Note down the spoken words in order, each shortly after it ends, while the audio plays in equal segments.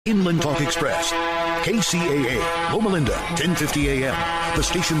Inland Talk Express, KCAA, Loma Linda, 1050 AM, the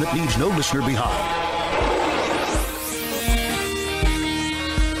station that leaves no listener behind.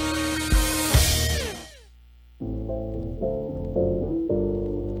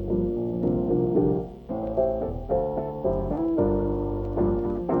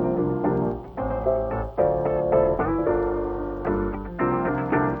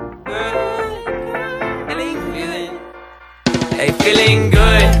 Hey, feeling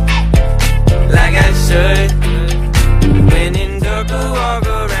good, like I should. When in dark, I walk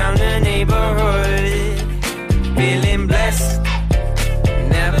around the neighborhood. Feeling blessed,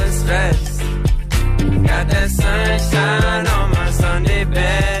 never stressed. Got that sunshine on my Sunday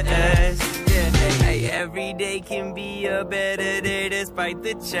best. Yeah, hey, every day can be a better day despite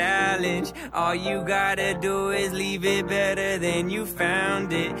the challenge. All you gotta do is leave it better than you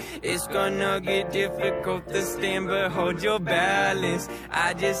found it. It's gonna get difficult to stand, but hold your balance.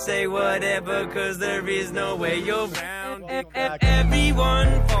 I just say whatever, cause there is no way you're round it.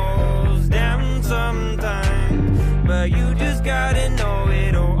 Everyone falls down sometimes, but you just gotta know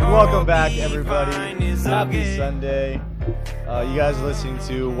it'll all Welcome back, be everybody. fine. It's Happy okay. Sunday. You guys are listening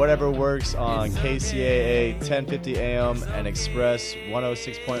to Whatever Works on KCAA 1050 AM and Express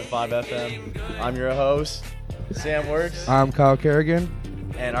 106.5 FM. I'm your host, Sam Works. I'm Kyle Kerrigan.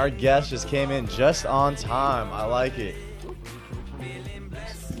 And our guest just came in just on time. I like it.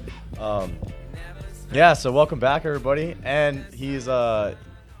 So welcome back, everybody. And he's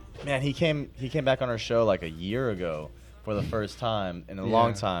he came back on our show like a year ago for the first time in a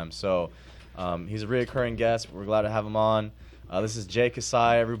long time. So he's a reoccurring guest. We're glad to have him on. This is Jay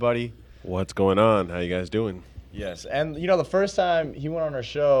KCAA, everybody. What's going on? How you guys doing? Yes, and the first time he went on our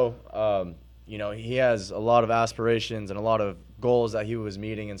show, he has a lot of aspirations and a lot of goals that he was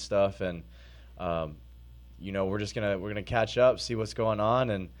meeting and stuff, and we're gonna catch up, see what's going on,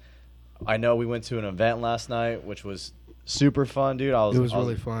 and I know we went to an event last night, which was super fun, dude. It was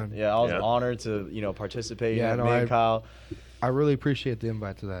really fun. Yeah, I was honored to participate. Yeah, me and Kyle. I really appreciate the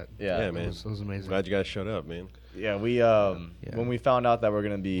invite to that. Yeah, man. It was amazing. Glad you guys showed up, man. Yeah, we when we found out that we're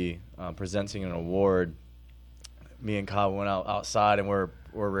gonna be presenting an award, me and Kyle went outside and we're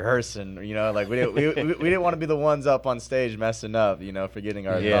rehearsing. We didn't want to be the ones up on stage messing up, forgetting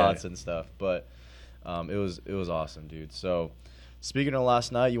our thoughts and stuff. But it was awesome, dude. So speaking of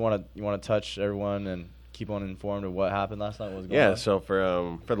last night, you want to touch everyone and keep on informed of what happened last night? What was going on? So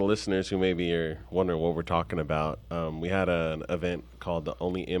for the listeners who maybe are wondering what we're talking about, we had an event called the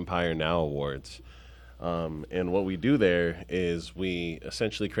Only Empire Now Awards. And what we do there is we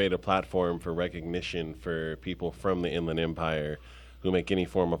essentially create a platform for recognition for people from the Inland Empire who make any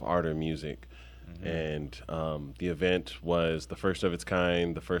form of art or music. Mm-hmm. And the event was the first of its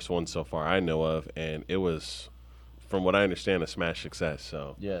kind, the first one so far I know of, and it was, from what I understand, a smash success.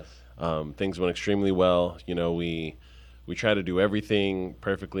 So yes, things went extremely well. We try to do everything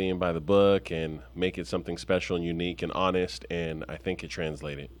perfectly and by the book and make it something special and unique and honest, and I think it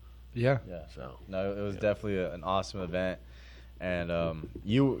translated. Yeah. So no, it was definitely an awesome event, and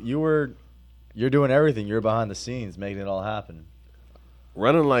you're doing everything. You're behind the scenes, making it all happen,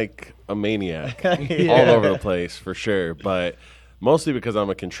 running like a maniac all over the place for sure. But mostly because I'm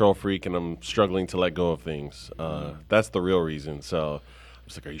a control freak and I'm struggling to let go of things. That's the real reason. So I'm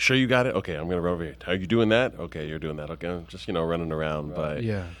just like, are you sure you got it? Okay, I'm gonna run over here. Are you doing that? Okay, you're doing that. Okay, I'm just running around, but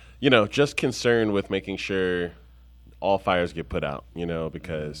just concerned with making sure all fires get put out.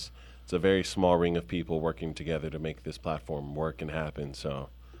 Because it's a very small ring of people working together to make this platform work and happen. So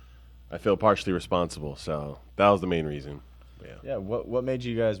I feel partially responsible. So that was the main reason. Yeah. What made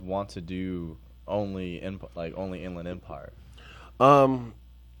you guys want to do only Inland Empire?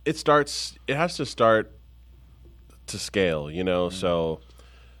 It has to start to scale, Mm-hmm. So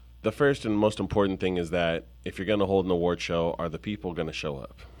the first and most important thing is that if you're going to hold an award show, are the people going to show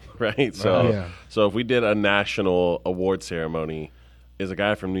up? Right? So if we did a national award ceremony, is a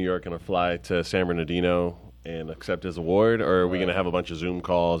guy from New York going to fly to San Bernardino and accept his award, or are we going to have a bunch of Zoom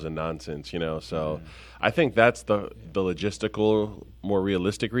calls and nonsense, So I think that's the logistical, more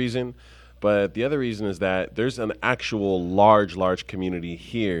realistic reason. But the other reason is that there's an actual large community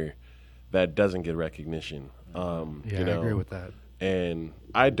here that doesn't get recognition. I agree with that. And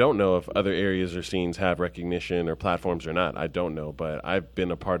I don't know if other areas or scenes have recognition or platforms or not. I don't know, but I've been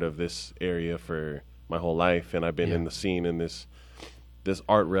a part of this area for my whole life, and I've been in the scene in this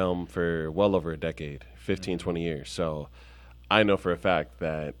art realm for well over a decade, 15, 20 years. So I know for a fact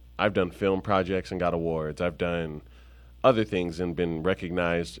that I've done film projects and got awards. I've done other things and been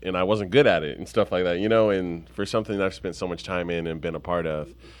recognized, and I wasn't good at it and stuff like that, and for something that I've spent so much time in and been a part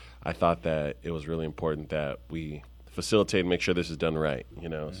of, I thought that it was really important that we facilitate and make sure this is done right, you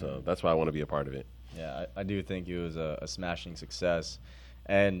know. So that's why I want to be a part of it. Yeah, I do think it was a smashing success.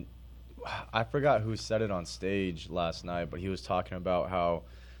 And I forgot who said it on stage last night, but he was talking about how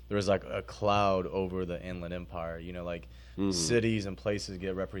there was like a cloud over the Inland Empire, you know, like cities and places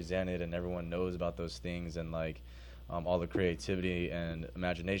get represented and everyone knows about those things and like all the creativity and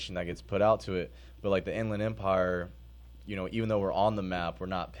imagination that gets put out to it. But like the Inland Empire, you know, even though we're on the map, we're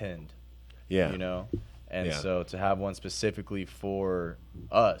not pinned. Yeah. You know? And so to have one specifically for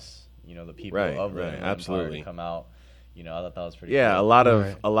us, you know, the people of the Inland Empire to come out, you know, I thought that was pretty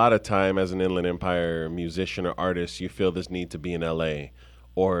cool. A lot of time as an Inland Empire musician or artist, you feel this need to be in LA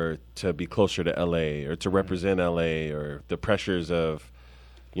or to be closer to LA or to represent LA, or the pressures of,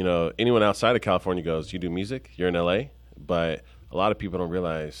 you know, anyone outside of California goes, you do music, you're in LA. But a lot of people don't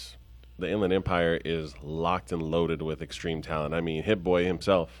realize the Inland Empire is locked and loaded with extreme talent. I mean, Hit Boy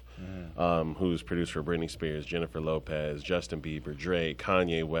himself, who's produced for Britney Spears, Jennifer Lopez, Justin Bieber, Drake,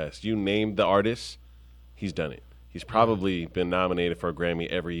 Kanye West. You name the artist, he's done it. He's probably been nominated for a Grammy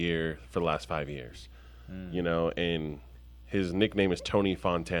every year for the last 5 years. You know, and his nickname is Tony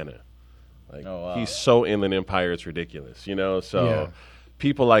Fontana. Like, he's so Inland Empire, it's ridiculous, you know? So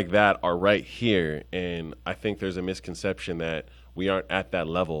people like that are right here, and I think there's a misconception that we aren't at that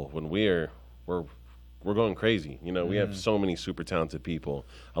level when we're going crazy. You know, we have so many super talented people.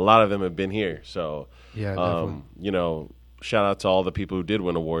 A lot of them have been here. So, you know, shout out to all the people who did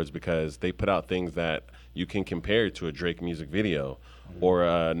win awards, because they put out things that you can compare to a Drake music video or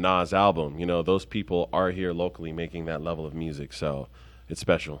a Nas album. You know, those people are here locally making that level of music. So it's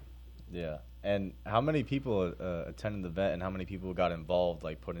special. Yeah. And how many people attended the event, and how many people got involved,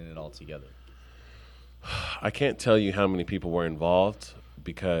 like putting it all together? I can't tell you how many people were involved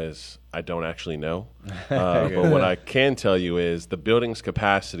because I don't actually know. But what I can tell you is the building's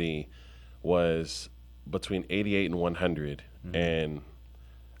capacity was between 88 and 100, and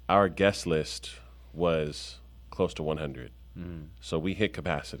our guest list was close to 100. So we hit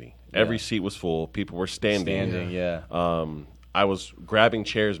capacity. Every seat was full. People were standing. I was grabbing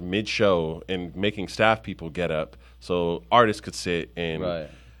chairs mid-show and making staff people get up so artists could sit, and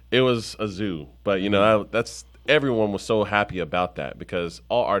it was a zoo. But, you know, that's everyone was so happy about that, because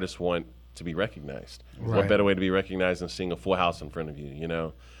all artists want to be recognized. What better way to be recognized than seeing a full house in front of you, you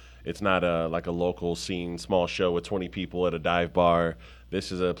know? It's not like a local scene, small show with 20 people at a dive bar.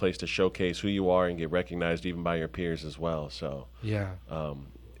 This is a place to showcase who you are and get recognized even by your peers as well. So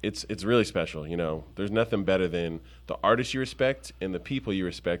it's really special, you know. There's nothing better than the artists you respect and the people you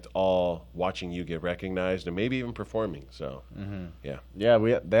respect all watching you get recognized and maybe even performing. So, they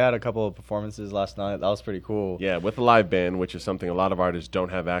had a couple of performances last night. That was pretty cool. Yeah, with a live band, which is something a lot of artists don't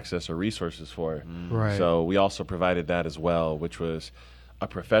have access or resources for. So we also provided that as well, which was a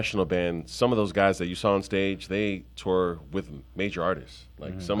professional band. Some of those guys that you saw on stage, they tour with major artists.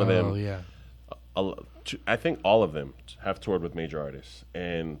 Like some of them, I think all of them have toured with major artists,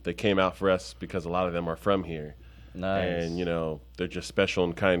 and they came out for us because a lot of them are from here. And, you know, they're just special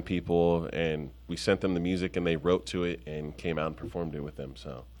and kind people, and we sent them the music and they wrote to it and came out and performed it with them.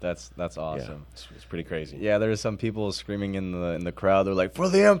 So that's awesome. Yeah, it's pretty crazy. Yeah, there were some people screaming in the crowd. They're like, "For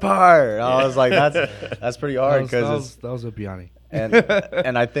the Empire!" And I was like, that's pretty hard, because that was a Biani.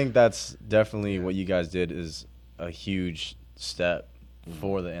 And I think that's definitely what you guys did is a huge step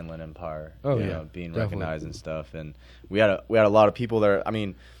for the Inland Empire. You know, being recognized and stuff. And we had a lot of people there. I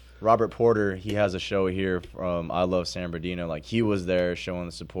mean, Robert Porter, he has a show here from I Love San Bernardino. Like, he was there showing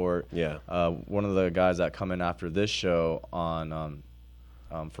the support. Yeah. One of the guys that come in after this show on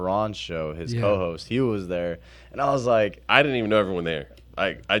Farron's show, his co-host, he was there. And I was like, I didn't even know everyone there.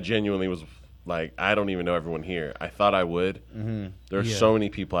 I genuinely was like, I don't even know everyone here. I thought I would. There are so many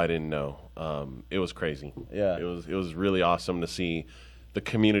people I didn't know. It was crazy. Yeah. It was really awesome to see the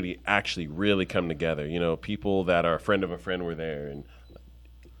community actually really come together. You know, people that are a friend of a friend were there, and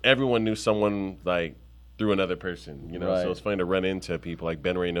everyone knew someone, like, through another person, you know. So it's funny to run into people like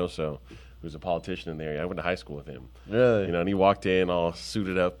Ben Reynoso, who's a politician in the area. I went to high school with him. Really? You know, and he walked in all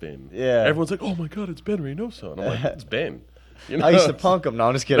suited up, and everyone's like, "Oh my God, it's Ben Reynoso." And I'm like, "It's Ben." You know? I used to punk him. No,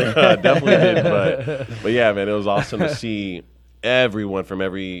 I'm just kidding. Definitely did. But yeah, man, it was awesome to see everyone from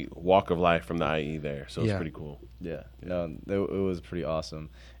every walk of life from the IE there. So it's pretty cool. Yeah. No, it was pretty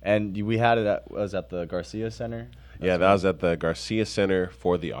awesome. And we had it at the Garcia Center? That was at the Garcia Center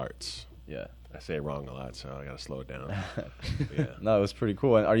for the Arts. Yeah. I say it wrong a lot, so I got to slow it down. No, it was pretty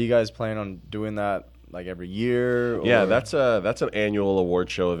cool. And are you guys planning on doing that like every year? Or? Yeah, that's an annual award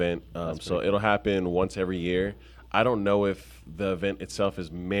show event. So it'll happen once every year. I don't know if the event itself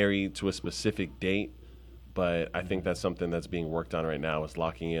is married to a specific date, but I think that's something that's being worked on right now, is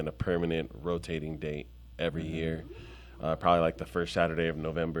locking in a permanent rotating date every year. Probably like the first Saturday of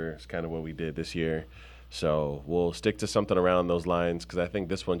November is kind of what we did this year. So we'll stick to something around those lines because I think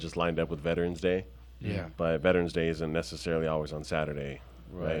this one just lined up with Veterans Day. Yeah. But Veterans Day isn't necessarily always on Saturday,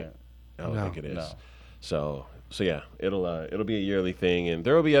 right? I don't think it is. No. So yeah, it'll be a yearly thing, and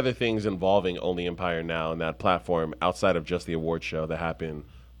there will be other things involving Only Empire Now and that platform outside of just the award show that happen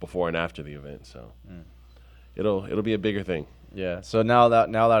before and after the event. So it'll be a bigger thing. Yeah. So now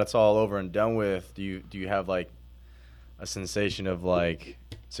that it's all over and done with, do you have like a sensation of like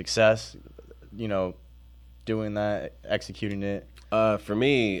success? Doing that, executing it. For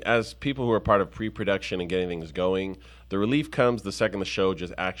me, as people who are part of pre-production and getting things going, the relief comes the second the show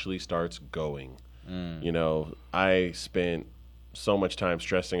just actually starts going. I spent so much time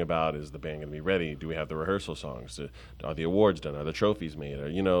stressing about, is the band going to be ready? Do we have the rehearsal songs? Are the awards done? Are the trophies made?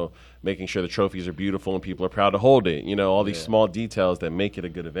 Or, making sure the trophies are beautiful and people are proud to hold it. All these small details that make it a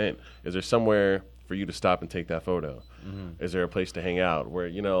good event. Is there somewhere for you to stop and take that photo? Is there a place to hang out? Where,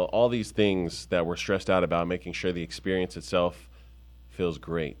 all these things that we're stressed out about, making sure the experience itself feels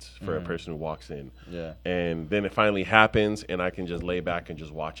great for a person who walks in. Yeah. And then it finally happens, and I can just lay back and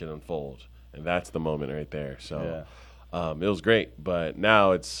just watch it unfold. And that's the moment right there. So it was great. But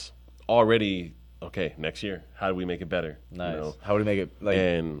now it's already, okay, next year, how do we make it better? Nice. How do we make it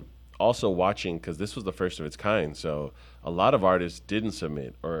and also watching, because this was the first of its kind. So a lot of artists didn't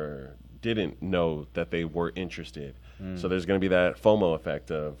submit or didn't know that they were interested. So there's going to be that FOMO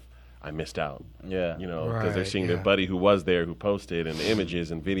effect of, I missed out. Yeah. Because they're seeing their buddy who was there, who posted, and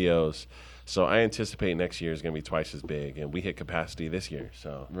images and videos. So I anticipate next year is going to be twice as big, and we hit capacity this year.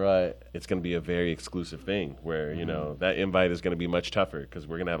 So it's going to be a very exclusive thing where, that invite is going to be much tougher because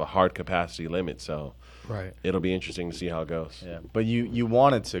we're going to have a hard capacity limit. So it'll be interesting to see how it goes. Yeah. But you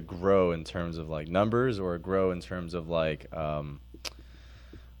want it to grow in terms of like numbers, or grow in terms of like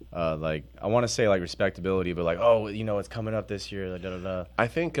I want to say like respectability, but like, it's coming up this year. Da, da, da. I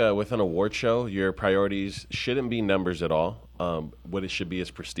think with an award show, your priorities shouldn't be numbers at all. What it should be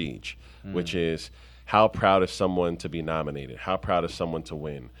is prestige, which is how proud is someone to be nominated? How proud is someone to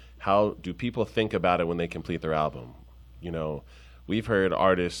win? How do people think about it when they complete their album? We've heard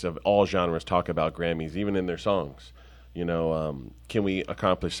artists of all genres talk about Grammys, even in their songs. Can we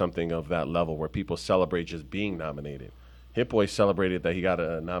accomplish something of that level where people celebrate just being nominated? Hit Boy celebrated that he got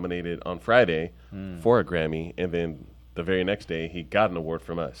nominated on Friday for a Grammy, and then the very next day he got an award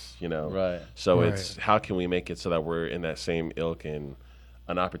from us, Right. So it's how can we make it so that we're in that same ilk and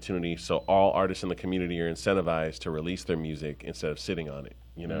an opportunity so all artists in the community are incentivized to release their music instead of sitting on it,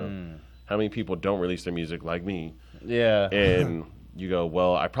 How many people don't release their music like me? Yeah. And you go,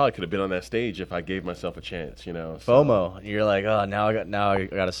 well, I probably could have been on that stage if I gave myself a chance, So, FOMO. You're like, oh, now I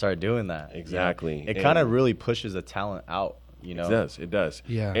got to start doing that. Exactly. It kind of really pushes the talent out, It does.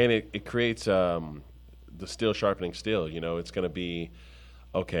 Yeah. And it creates the steel sharpening steel. It's going to be,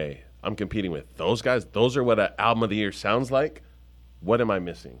 okay, I'm competing with those guys. Those are what an album of the year sounds like. What am I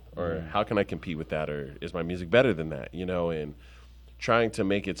missing? Or how can I compete with that? Or is my music better than that? And trying to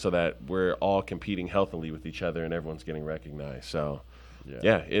make it so that we're all competing healthily with each other and everyone's getting recognized. So,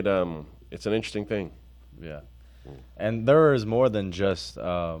 it's an interesting thing. Yeah. And there is more than just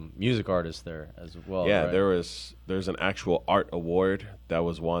music artists there as well. Yeah, right? there's an actual art award that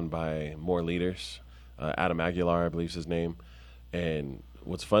was won by More Leaders. Adam Aguilar, I believe is his name. And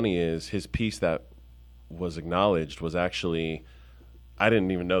what's funny is his piece that was acknowledged was actually, I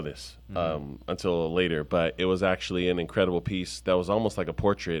didn't even know this until later, but it was actually an incredible piece that was almost like a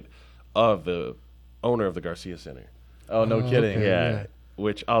portrait of the owner of the Garcia Center. Oh, no kidding. Okay, Yeah.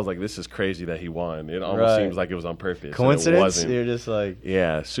 Which I was like, this is crazy that he won. It almost seems like it was on purpose. Coincidence? It wasn't. You're just like...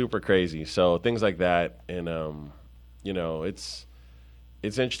 Yeah, super crazy. So things like that. And, it's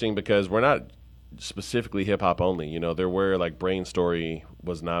interesting because we're not specifically hip-hop only. There were, like, Brain Story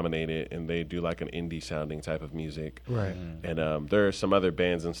was nominated, and they do, like, an indie-sounding type of music. Right. And there are some other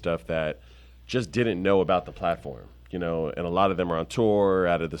bands and stuff that just didn't know about the platform, and a lot of them are on tour,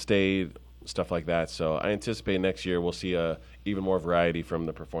 out of the state, stuff like that. So I anticipate next year we'll see even more variety from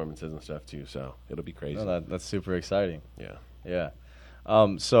the performances and stuff too. So it'll be crazy. No, that's super exciting. Yeah. Yeah.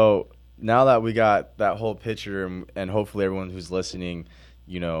 So now that we got that whole picture, and hopefully everyone who's listening,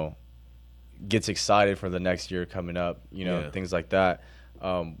 gets excited for the next year coming up, things like that.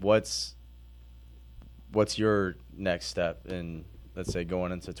 What's your next step in, let's say,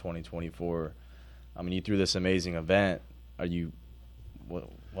 going into 2024? I mean, you threw this amazing event.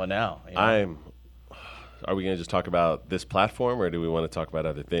 What now? Are we going to just talk about this platform, or do we want to talk about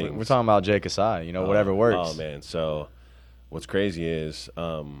other things? We're talking about KCAA, whatever works. Oh, man. So what's crazy is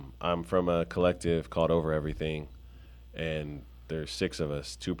I'm from a collective called Over Everything, and there's 6 of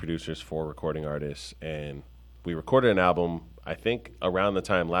us, 2 producers, 4 recording artists, and we recorded an album, I think, around the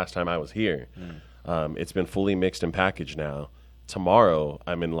time last time I was here. It's been fully mixed and packaged now. Tomorrow,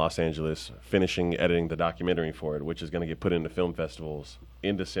 I'm in Los Angeles finishing editing the documentary for it, which is going to get put into film festivals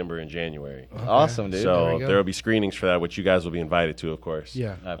in December and January. Okay. Awesome, dude. So there will be screenings for that, which you guys will be invited to, of course.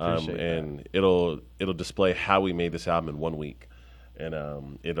 Yeah, I appreciate that. And it'll display how we made this album in 1 week, and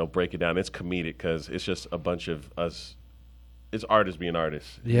it'll break it down. It's comedic because it's just a bunch of us. It's artists being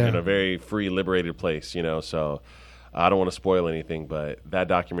artists in a very free, liberated place, you know. So I don't want to spoil anything, but that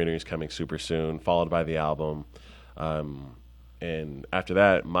documentary is coming super soon, followed by the album. And after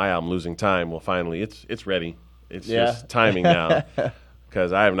that, my album, Losing Time, will finally, it's ready. It's just timing now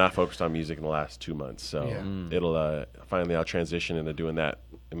because I have not focused on music in the last 2 months. So it'll finally, I'll transition into doing that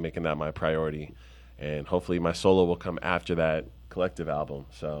and making that my priority. And hopefully my solo will come after that collective album.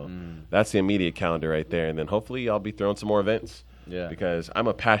 So that's the immediate calendar right there. And then hopefully I'll be throwing some more events. Yeah. Because I'm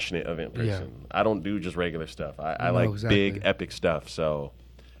a passionate event person. Yeah. I don't do just regular stuff. I like big, epic stuff. So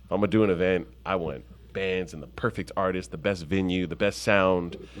if I'm going to do an event, I want bands and the perfect artist, the best venue, the best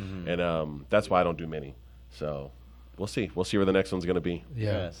sound, and that's why I don't do many. So we'll see. We'll see where the next one's going to be.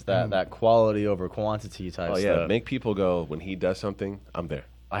 Yes, that quality over quantity type stuff. Oh yeah, make people go, when he does something, I'm there.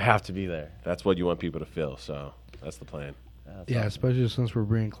 I have to be there. That's what you want people to feel. So that's the plan. That's awesome. Especially since we're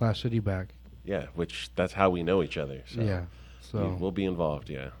bringing Clash City back. Yeah, which that's how we know each other. So yeah, so we'll be involved.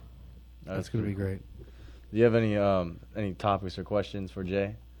 Yeah, that's going to be great. Do you have any topics or questions for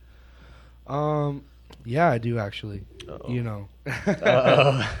Jay? Yeah, I do actually. Uh-oh. You know.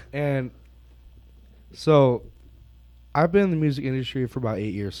 And so I've been in the music industry for about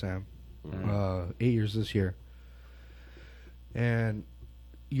 8 years, Sam. 8 years this year. And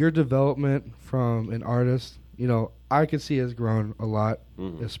your development from an artist, you know, I could see has grown a lot,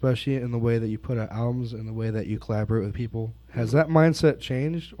 especially in the way that you put out albums and the way that you collaborate with people. Has that mindset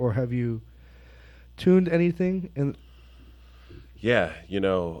changed, or have you tuned anything? Yeah, you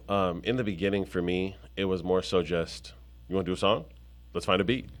know, in the beginning for me, it was more so just, you want to do a song? Let's find a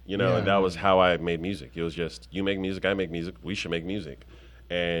beat, you know, and that was how I made music. It was just, you make music, I make music, we should make music.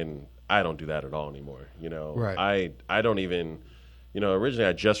 And I don't do that at all anymore, you know. Right. I don't even, you know, originally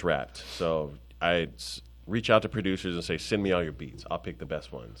I just rapped. So I'd reach out to producers and say, send me all your beats. I'll pick the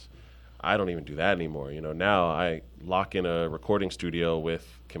best ones. I don't even do that anymore. You know, now I lock in a recording studio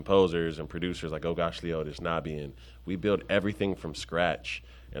with composers and producers like Oh Gosh Leo, this Nabi, and we build everything from scratch.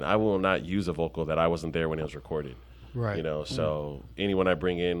 And I will not use a vocal that I wasn't there when it was recorded. Right. You know, so anyone I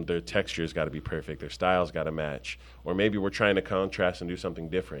bring in, their texture's got to be perfect, their style's got to match, or maybe we're trying to contrast and do something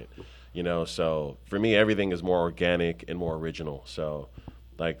different. You know, so for me, everything is more organic and more original. So,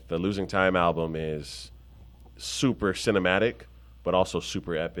 like the Losing Time album is super cinematic, but also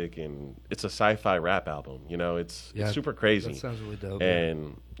super epic, and it's a sci-fi rap album. You know, it's super crazy. That sounds really dope.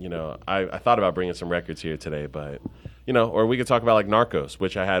 And you know, I thought about bringing some records here today, but you know, or we could talk about like Narcos,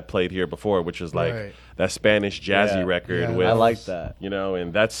 which I had played here before, which is like that Spanish jazzy record. Yeah. With, I like that. You know,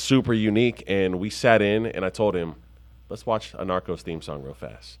 and that's super unique. And we sat in, and I told him, let's watch a Narcos theme song real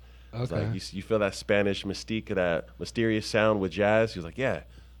fast. Okay. Like, you feel that Spanish mystique, that mysterious sound with jazz? He was like, yeah,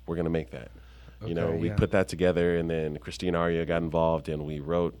 we're going to make that. Okay, you know, we put that together, and then Christina Aria got involved, and we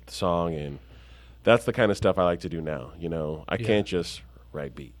wrote the song, and that's the kind of stuff I like to do now. You know, I can't just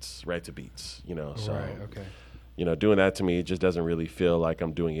write to beats, you know. So, you know, doing that to me, it just doesn't really feel like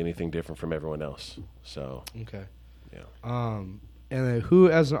I'm doing anything different from everyone else. So, yeah. And then who,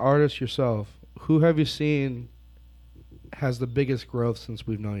 as an artist yourself, who have you seen has the biggest growth since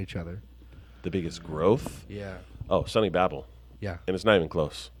we've known each other? The biggest growth? Yeah. Oh, Sonny Babel. Yeah. And it's not even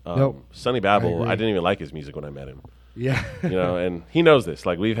close. Nope. Sonny Babel, I didn't even like his music when I met him. Yeah. You know, and he knows this.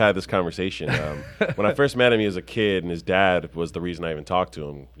 Like, we've had this conversation. When I first met him, he was a kid, and his dad was the reason I even talked to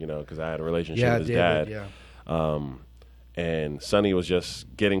him, you know, because I had a relationship with his dad. Yeah. And Sonny was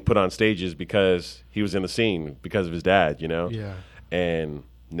just getting put on stages because he was in the scene because of his dad, you know? Yeah. And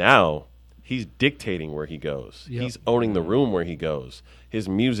now he's dictating where he goes. Yep. He's owning the room where he goes. His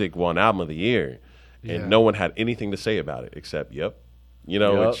music won Album of the Year, and no one had anything to say about it except, you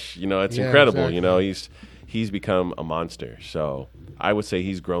know, which, you know, it's incredible. Exactly. You know, he's become a monster. So I would say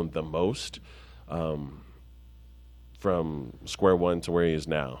he's grown the most from square one to where he is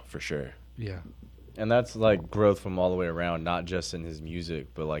now, for sure. Yeah. And that's like growth from all the way around, not just in his music,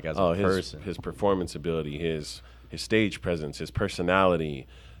 but like as a person. His performance ability, his stage presence, his personality,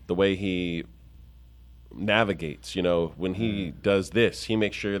 the way he navigates. You know, when he does this, he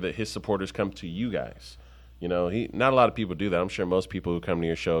makes sure that his supporters come to you guys. You know, not a lot of people do that. I'm sure most people who come to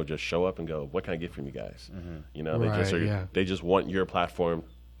your show just show up and go, "What can I get from you guys?" You know, they just want your platform.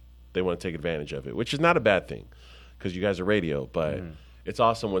 They want to take advantage of it, which is not a bad thing, because you guys are radio, but it's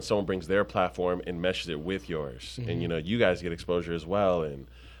awesome when someone brings their platform and meshes it with yours. And, you guys get exposure as well, and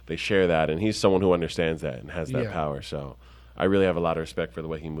they share that. And he's someone who understands that and has that power. So I really have a lot of respect for the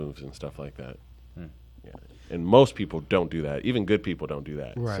way he moves and stuff like that. Yeah. And most people don't do that. Even good people don't do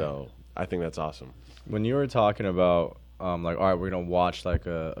that. Right. So I think that's awesome. When you were talking about, like, all right, we're going to watch, like,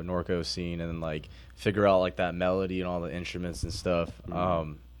 a Norco scene and then, like, figure out, like, that melody and all the instruments and stuff,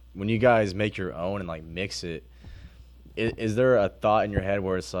 when you guys make your own and, like, mix it, is there a thought in your head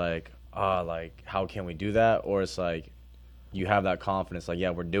where it's like, like, how can we do that? Or it's like you have that confidence, like, yeah,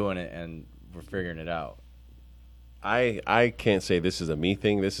 we're doing it and we're figuring it out? I can't say this is a me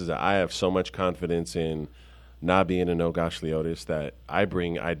thing. I have so much confidence in Nabi and Ogosh Leotis that I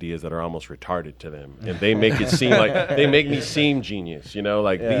bring ideas that are almost retarded to them, and they make it seem like they make me seem genius.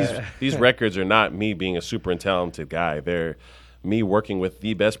 Like these records are not me being a super talented guy. They're me working with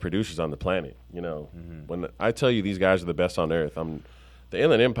the best producers on the planet. When I tell you these guys are the best on earth, the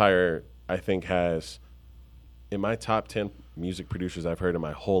Inland Empire, I think, has, in my top 10 music producers I've heard in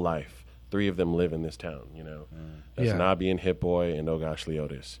my whole life, 3 of them live in this town. That's Nabi and Hit Boy and Ogosh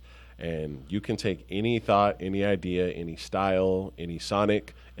Leotis. And you can take any thought, any idea, any style, any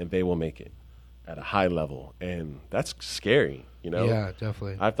sonic, and they will make it at a high level. And that's scary, Yeah,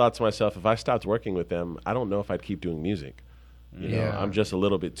 definitely. I've thought to myself, if I stopped working with them, I don't know if I'd keep doing music. I'm just a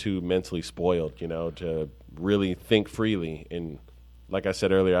little bit too mentally spoiled, to really think freely. And like I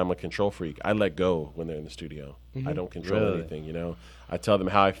said earlier, I'm a control freak. I let go when they're in the studio. I don't control anything, I tell them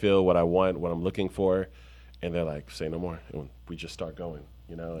how I feel, what I want, what I'm looking for, and they're like, say no more. And we just start going.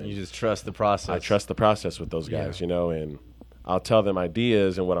 And you just trust the process. I trust the process with those guys, and I'll tell them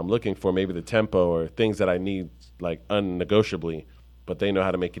ideas and what I'm looking for, maybe the tempo or things that I need, like, unnegotiably, but they know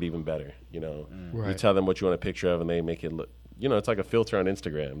how to make it even better, Right. You tell them what you want a picture of, and they make it look, it's like a filter on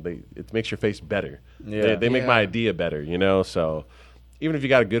Instagram. It makes your face better. Yeah. They make my idea better, so even if you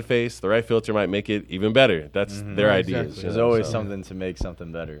got a good face, the right filter might make it even better. That's their ideas. Exactly. There's always something to make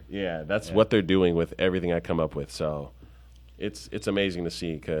something better. Yeah, that's what they're doing with everything I come up with, so it's amazing to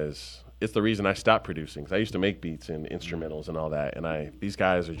see, because it's the reason I stopped producing. 'Cause I used to make beats and instrumentals and all that, and these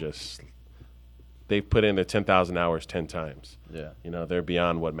guys are just, they've put in their 10,000 hours 10 times. Yeah. They're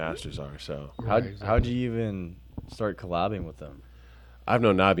beyond what masters are. So how'd you even start collabing with them? I've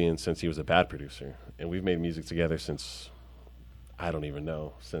known Nabian since he was a bad producer, and we've made music together since, I don't even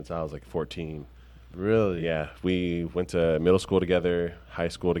know, since I was like 14. Really? Yeah. We went to middle school together, high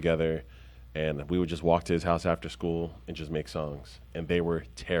school together, and we would just walk to his house after school and just make songs. And they were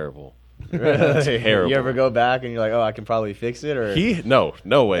terrible. Terrible. You ever go back and you're like, oh, I can probably fix it? Or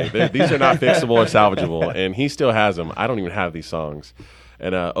No way. These are not fixable or salvageable. And he still has them. I don't even have these songs.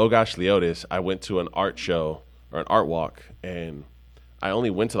 And Ogosh Leotis, I went to an art show or an art walk, and I only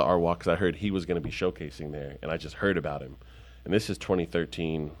went to the art walk because I heard he was going to be showcasing there, and I just heard about him. And this is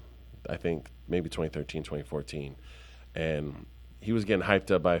 2013, I think, maybe 2013, 2014. And he was getting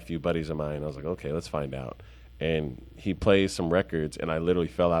hyped up by a few buddies of mine. I was like, okay, let's find out. And he plays some records, and I literally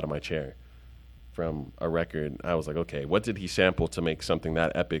fell out of my chair from a record. I was like, okay, what did he sample to make something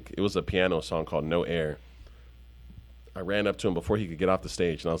that epic? It was a piano song called No Air. I ran up to him before he could get off the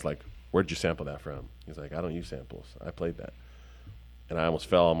stage, and I was like, where'd you sample that from? He's like, I don't use samples. I played that. And I almost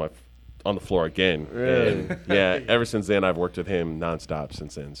fell on the floor again. Really? And yeah, ever since then, I've worked with him nonstop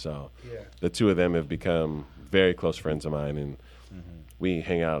since then. So the two of them have become very close friends of mine, and we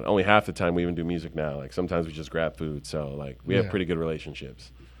hang out. Only half the time we even do music now. Like, sometimes we just grab food. So, like, we have pretty good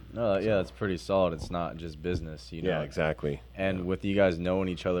relationships. No, yeah, that's pretty solid. It's not just business, Yeah, exactly. And with you guys knowing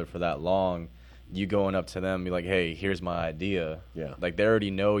each other for that long, you going up to them and be like, hey, here's my idea. Yeah. Like, they already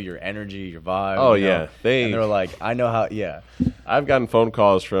know your energy, your vibe. Oh, you know? yeah. And they're like, I know how, I've gotten phone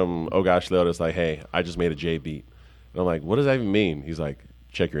calls from Ogosh Leotis like, hey, I just made a J beat. And I'm like, what does that even mean? He's like,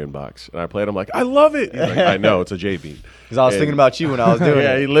 check your inbox. And I played, I'm like, I love it. He's like, I know, it's a J beat. Because I was thinking about you when I was doing it.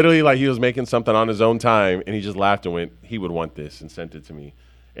 Yeah, he literally, like, he was making something on his own time, and he just laughed and went, he would want this, and sent it to me.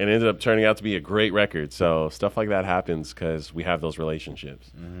 And it ended up turning out to be a great record. So stuff like that happens because we have those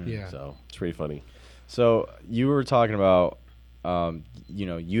relationships. Yeah. So it's pretty funny. So you were talking about,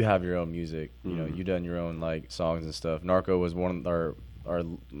 you have your own music. You know, you done your own, like, songs and stuff. Narco was one of our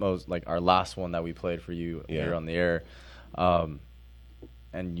most, like, our last one that we played for you here on the air.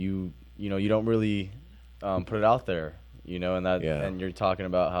 And you don't really put it out there, and you're talking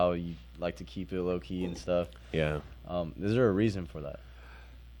about how you like to keep it low key and stuff. Yeah. Is there a reason for that?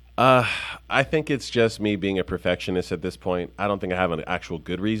 I think it's just me being a perfectionist at this point. I don't think I have an actual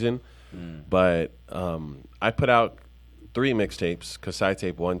good reason, but I put out 3 mixtapes, Kasai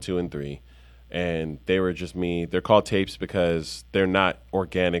Tape 1, 2, and 3, And they were just me. They're called tapes because they're not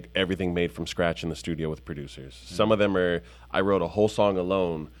organic, everything made from scratch in the studio with producers. Some of them are, I wrote a whole song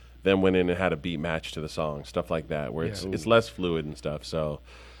alone, then went in and had a beat match to the song, stuff like that, where it's less fluid and stuff. So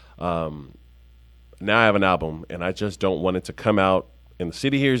now I have an album, and I just don't want it to come out, and the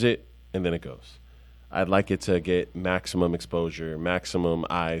city hears it, and then it goes. I'd like it to get maximum exposure, maximum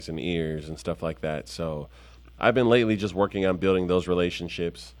eyes and ears and stuff like that. So I've been lately just working on building those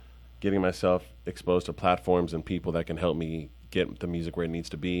relationships, getting myself exposed to platforms and people that can help me get the music where it needs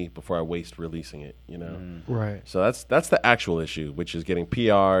to be before I waste releasing it, you know? Right. So that's the actual issue, which is getting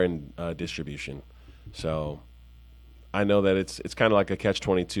PR and distribution. So I know that it's kind of like a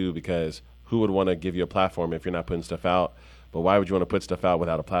catch-22 because who would want to give you a platform if you're not putting stuff out? But why would you want to put stuff out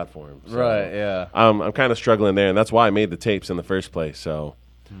without a platform? So Right, yeah. I'm kind of struggling there, and that's why I made the tapes in the first place. So,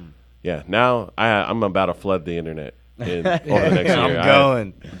 yeah, now I'm about to flood the internet over the next year. I'm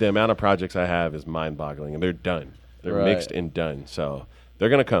going. The amount of projects I have is mind-boggling, and they're done. They're Right. mixed and done. So they're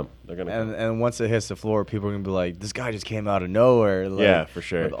going to come. They're going to come. And once it hits the floor, people are going to be like, this guy just came out of nowhere. Like, Yeah, for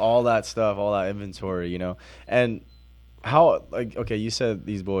sure. With all that stuff, all that inventory, you know? And how, like, okay, you said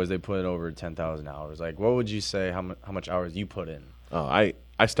these boys, they put in over 10,000 hours. Like, what would you say how much hours you put in? Oh, I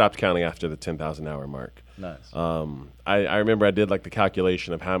stopped counting after the 10,000 hour mark. Nice. I remember I did like the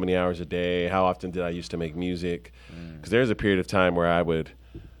calculation of how many hours a day, how often did I used to make music. Because there's a period of time where I would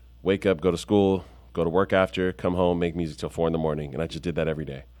wake up, go to school, go to work after, come home, make music till 4 a.m, and I just did that every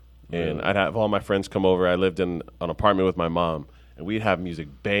day. Really? And I'd have all my friends come over. I lived in an apartment with my mom, and we'd have music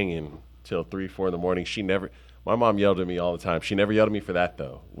banging till 3, 4 a.m. My mom yelled at me all the time. She never yelled at me for that,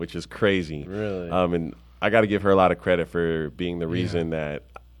 though, which is crazy. Really? And I got to give her a lot of credit for being the reason that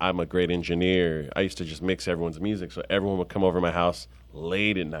I'm a great engineer. I used to just mix everyone's music, so everyone would come over to my house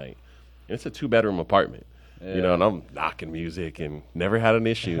late at night. And it's a 2-bedroom apartment, you know, and I'm knocking music and never had an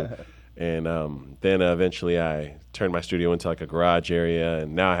issue. And then eventually I turned my studio into like a garage area,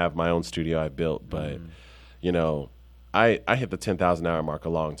 and now I have my own studio I built. But, you know, I hit the 10,000 hour mark a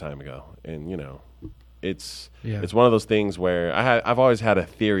long time ago, and, you know, it's one of those things where I've always had a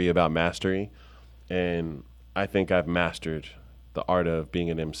theory about mastery, and I think I've mastered the art of being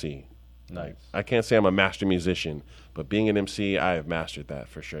an MC. Nice. Like, I can't say I'm a master musician, but being an MC, I have mastered that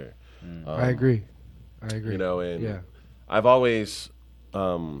for sure. I agree. You know, and I've always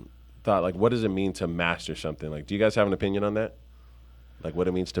thought, like, what does it mean to master something? Like, do you guys have an opinion on that? Like, what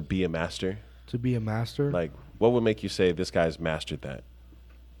it means to be a master? To be a master? Like, what would make you say this guy's mastered that?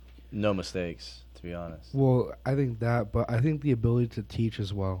 No mistakes, to be honest. Well, I think that, but I think the ability to teach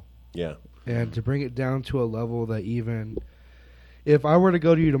as well. Yeah. And to bring it down to a level that even if I were to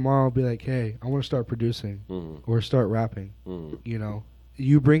go to you tomorrow and be like, hey, I want to start producing or start rapping, you know,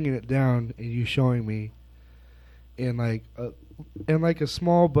 you bringing it down and you showing me in like a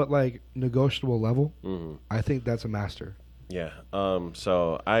small but like negotiable level, I think that's a master. Yeah.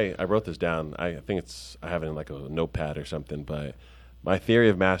 So I wrote this down. I think I have it in like a notepad or something, but my theory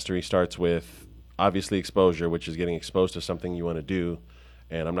of mastery starts with obviously exposure, which is getting exposed to something you want to do.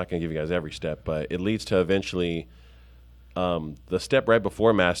 And I'm not going to give you guys every step, but it leads to eventually the step right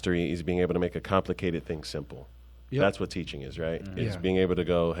before mastery is being able to make a complicated thing simple. Yep. That's what teaching is, right? It's being able to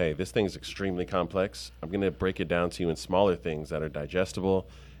go, hey, this thing's extremely complex. I'm going to break it down to you in smaller things that are digestible.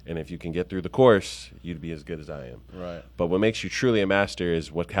 And if you can get through the course, you'd be as good as I am. Right. But what makes you truly a master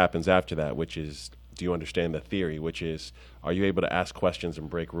is what happens after that, which is, do you understand the theory, which is, are you able to ask questions and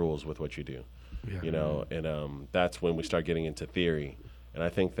break rules with what you do? Yeah. You know, and that's when we start getting into theory. And I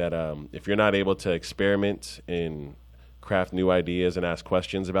think that if you're not able to experiment and craft new ideas and ask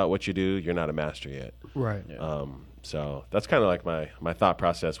questions about what you do, you're not a master yet. Right. Yeah. So that's kind of like my thought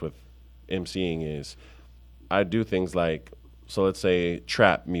process with MCing is I do things like, so let's say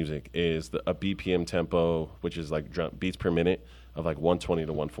trap music is a BPM tempo, which is like beats per minute of like 120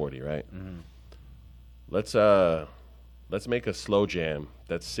 to 140, right? Let's make a slow jam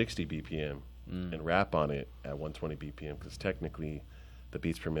that's 60 BPM and rap on it at 120 BPM because technically the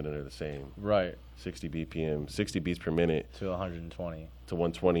beats per minute are the same. Right. 60 BPM, 60 beats per minute. To 120. To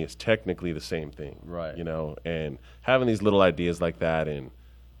 120 is technically the same thing. Right. You know, and having these little ideas like that and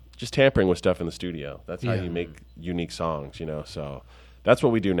just tampering with stuff in the studio. That's how you make unique songs, you know. So that's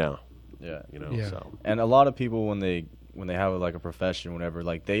what we do now. Yeah. You know, so. And a lot of people when they have like a profession, whatever,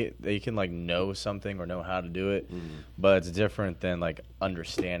 like they can like know something or know how to do it, but it's different than like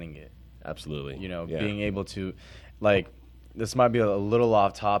understanding it. Absolutely. You know, being able to, like, this might be a little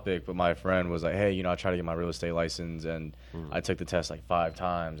off topic, but my friend was like, hey, you know, I tried to get my real estate license and I took the test like 5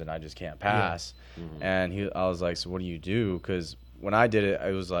 times and I just can't pass. And I was like, so what do you do? Because when I did it,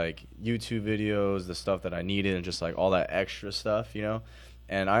 it was like YouTube videos, the stuff that I needed and just like all that extra stuff, you know.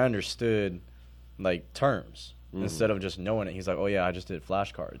 And I understood like terms instead of just knowing it. He's like, oh yeah, I just did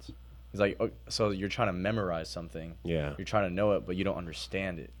flashcards. He's like, oh, so you're trying to memorize something. Yeah. You're trying to know it, but you don't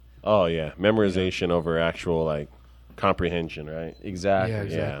understand it. Oh yeah, memorization over actual like comprehension, right? Exactly. Yeah,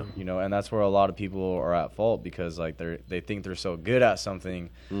 exactly. You know, and that's where a lot of people are at fault because like they think they're so good at something,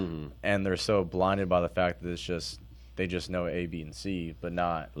 and they're so blinded by the fact that it's just they just know A, B, and C, but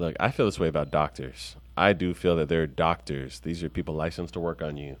not. Look, I feel this way about doctors. I do feel that there are doctors. These are people licensed to work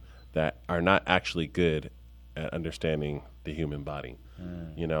on you that are not actually good at understanding the human body.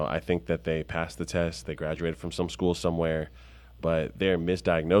 You know, I think that they passed the test. They graduated from some school somewhere, but they're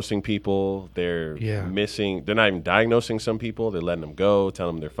misdiagnosing people. They're missing. They're not even diagnosing some people. They're letting them go,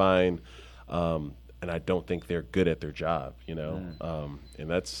 telling them they're fine. And I don't think they're good at their job, you know. And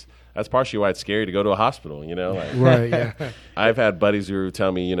that's partially why it's scary to go to a hospital, you know. Like, Right, yeah. I've had buddies who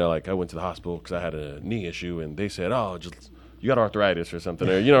tell me, you know, like I went to the hospital because I had a knee issue, and they said, oh, just you got arthritis or something,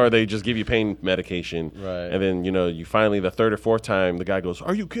 or, you know, or they just give you pain medication. Right. And then, you know, you finally, the third or fourth time, the guy goes,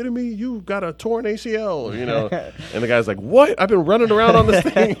 are you kidding me? You got a torn ACL, you know. And the guy's like, what? I've been running around on this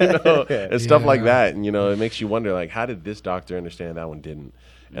thing, you know, and stuff like that. And, you know, it makes you wonder, like, how did this doctor understand that one didn't?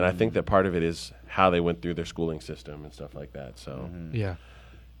 And I think that part of it is how they went through their schooling system and stuff like that. So Yeah.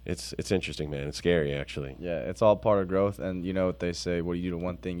 it's interesting, man. It's scary, actually. Yeah, it's all part of growth, and you know what they say: what you do to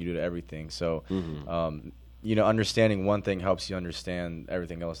one thing, you do to everything. So, you know, understanding one thing helps you understand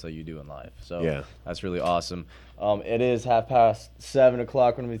everything else that you do in life. So that's really awesome. It is 7:30.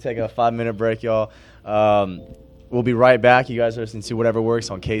 We're going to be taking a 5-minute break, y'all. We'll be right back. You guys are listening to Whatever Works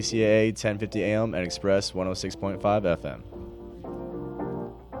on KCAA 1050 AM and Express 106.5 FM.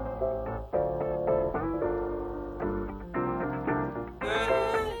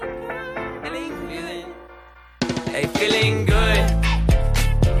 Hey, feeling good,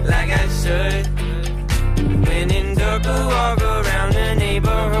 like I should. When in dark, walk around the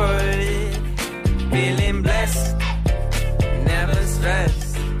neighborhood. Feeling blessed, never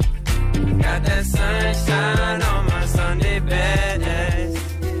stressed. Got that sunshine on my Sunday best.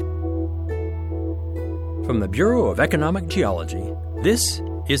 From the Bureau of Economic Geology, this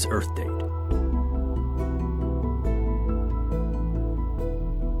is Earth Date.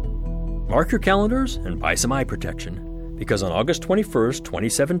 Mark your calendars and buy some eye protection, because on August 21st,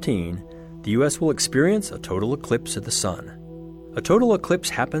 2017, the U.S. will experience a total eclipse of the sun. A total eclipse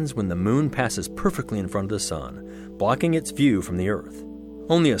happens when the moon passes perfectly in front of the sun, blocking its view from the Earth.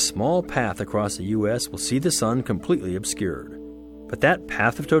 Only a small path across the U.S. will see the sun completely obscured. But that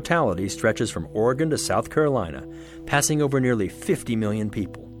path of totality stretches from Oregon to South Carolina, passing over nearly 50 million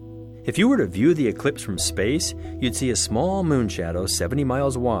people. If you were to view the eclipse from space, you'd see a small moon shadow 70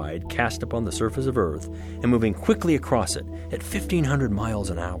 miles wide cast upon the surface of Earth and moving quickly across it at 1,500 miles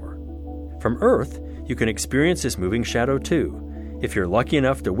an hour. From Earth, you can experience this moving shadow too. If you're lucky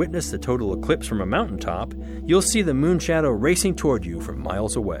enough to witness the total eclipse from a mountaintop, you'll see the moon shadow racing toward you from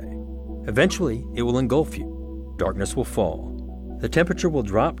miles away. Eventually, it will engulf you. Darkness will fall. The temperature will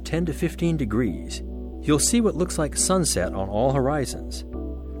drop 10 to 15 degrees. You'll see what looks like sunset on all horizons.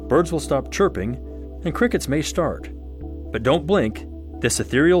 Birds will stop chirping, and crickets may start. But don't blink. This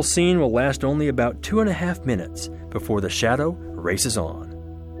ethereal scene will last only about 2.5 minutes before the shadow races on.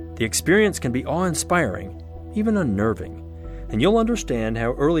 The experience can be awe-inspiring, even unnerving, and you'll understand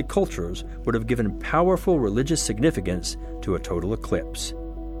how early cultures would have given powerful religious significance to a total eclipse.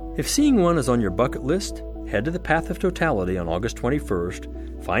 If seeing one is on your bucket list, head to the Path of Totality on August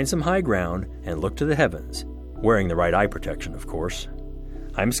 21st, find some high ground, and look to the heavens, wearing the right eye protection, of course.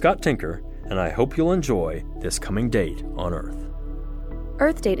 I'm Scott Tinker, and I hope you'll enjoy this coming date on Earth.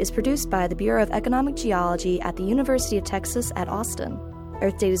 Earth Date is produced by the Bureau of Economic Geology at the University of Texas at Austin.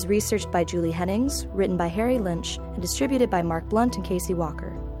 Earth Date is researched by Julie Hennings, written by Harry Lynch, and distributed by Mark Blunt and Casey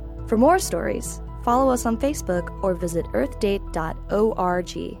Walker. For more stories, follow us on Facebook or visit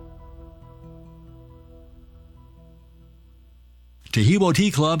earthdate.org. Tahibo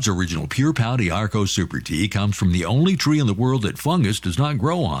Tea Club's original Pure Pouty Arco Super Tea comes from the only tree in the world that fungus does not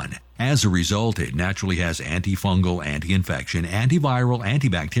grow on. As a result, it naturally has antifungal, anti-infection, antiviral,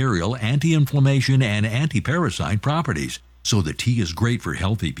 antibacterial, anti-inflammation, and anti-parasite properties. So the tea is great for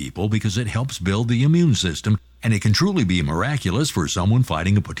healthy people because it helps build the immune system, and it can truly be miraculous for someone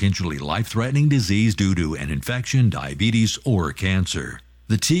fighting a potentially life-threatening disease due to an infection, diabetes, or cancer.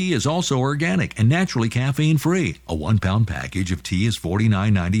 The tea is also organic and naturally caffeine-free. A 1-pound package of tea is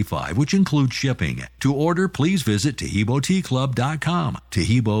 $49.95, which includes shipping. To order, please visit TahiboTeaClub.com.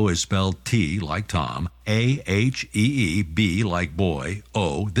 Tahibo is spelled T like Tom, A-H-E-E-B like boy,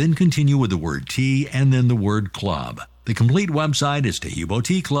 O, then continue with the word tea and then the word club. The complete website is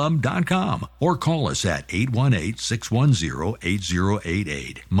TaheeboTeaClub.com or call us at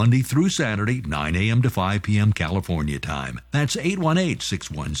 818-610-8088, Monday through Saturday, 9 a.m. to 5 p.m. California time. That's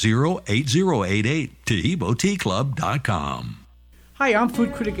 818-610-8088, TaheeboTeaClub.com. Hi, I'm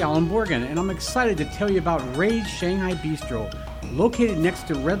food critic Alan Borgen, and I'm excited to tell you about Ray's Shanghai Bistro, located next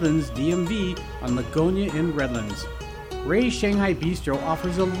to Redlands DMV on Lagonia in Redlands. Ray's Shanghai Bistro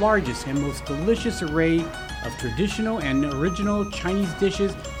offers the largest and most delicious array of traditional and original Chinese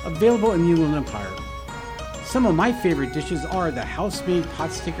dishes available in the Inland Empire. Some of my favorite dishes are the house-made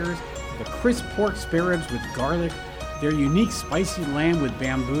pot stickers, the crisp pork spare ribs with garlic, their unique spicy lamb with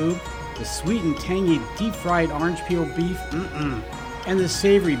bamboo, the sweet and tangy deep-fried orange peel beef, and the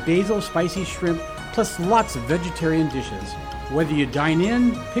savory basil spicy shrimp, plus lots of vegetarian dishes. Whether you dine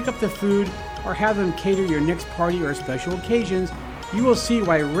in, pick up the food, or have them cater your next party or special occasions, you will see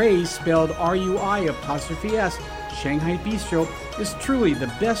why Ray's, spelled R-U-I'(S), Shanghai Bistro, is truly the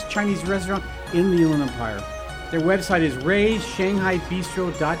best Chinese restaurant in the Inland Empire. Their website is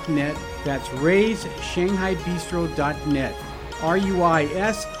raysshanghaibistro.net. That's raysshanghaibistro.net.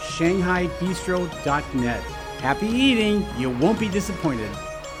 R-U-I-S, shanghaibistro.net. Happy eating. You won't be disappointed.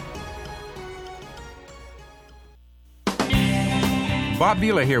 Bob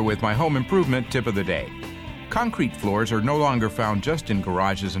Vila here with my home improvement tip of the day. Concrete floors are no longer found just in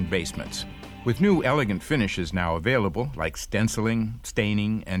garages and basements. With new elegant finishes now available, like stenciling,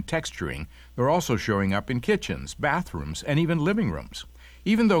 staining, and texturing, they're also showing up in kitchens, bathrooms, and even living rooms.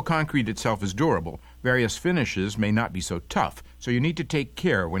 Even though concrete itself is durable, various finishes may not be so tough, so you need to take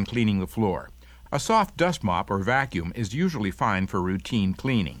care when cleaning the floor. A soft dust mop or vacuum is usually fine for routine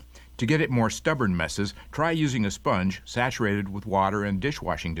cleaning. To get at more stubborn messes, try using a sponge saturated with water and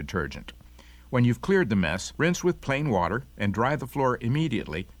dishwashing detergent. When you've cleared the mess, rinse with plain water and dry the floor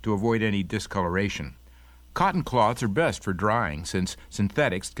immediately to avoid any discoloration. Cotton cloths are best for drying since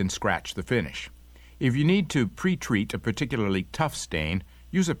synthetics can scratch the finish. If you need to pre-treat a particularly tough stain,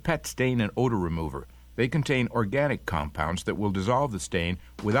 use a pet stain and odor remover. They contain organic compounds that will dissolve the stain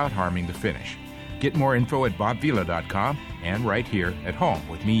without harming the finish. Get more info at bobvila.com and right here at home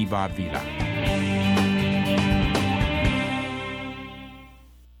with me, Bob Vila.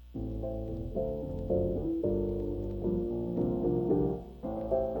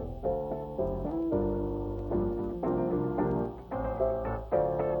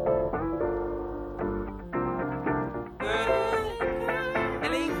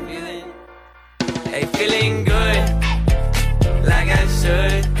 Hey, feeling good, like I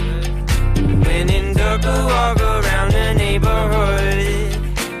should. When in dark, I walk around the neighborhood.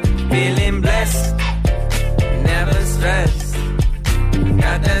 Feeling blessed, never stressed.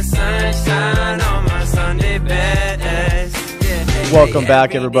 Got that sunshine on my Sunday best. Welcome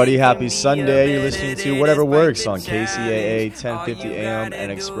back, everybody. Happy Sunday. You're listening to Whatever Works on KCAA 1050 AM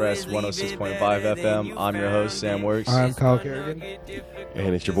and Express 106.5 FM. I'm your host, Sam Works. I'm Kyle Kerrigan.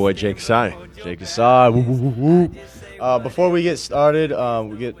 And it's your boy, Jake Asai. Jake Asai. Woo, woo, woo, woo. Before we get started,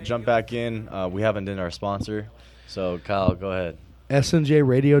 jump back in. We haven't done our sponsor. So, Kyle, go ahead.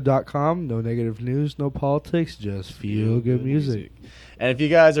 SNJRadio.com. No negative news, no politics, just feel good music. And if you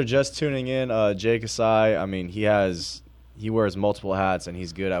guys are just tuning in, Jake Asai, I mean, he wears multiple hats, and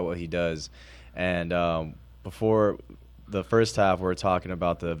he's good at what he does. And before the first half, we were talking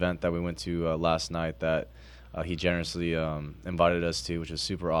about the event that we went to last night that he generously invited us to, which was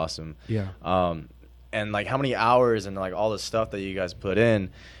super awesome. Yeah. And, like, how many hours and, like, all the stuff that you guys put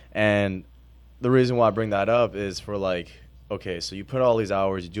in. And the reason why I bring that up is for, like, okay, so you put all these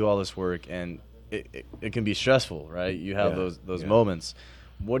hours, you do all this work, and it can be stressful, right? You have those moments.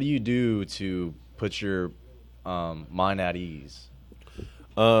 What do you do to put your mind at ease?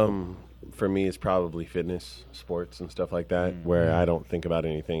 For me, it's probably fitness, sports, and stuff like that, where I don't think about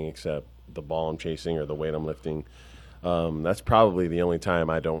anything except the ball I'm chasing or the weight I'm lifting. That's probably the only time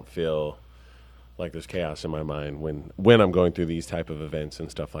I don't feel like there's chaos in my mind when I'm going through these type of events and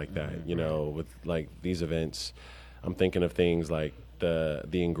stuff like that. You know, with like these events, I'm thinking of things like the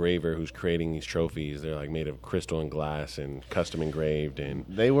engraver who's creating these trophies. They're like made of crystal and glass and custom engraved, and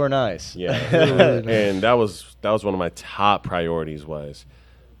They were nice. yeah. And that was one of my top priorities was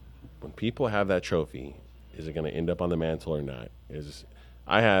when people have that trophy, is it going to end up on the mantle or not?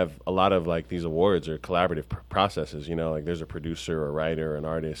 I have a lot of like these awards or collaborative processes, you know, like there's a producer, a writer, an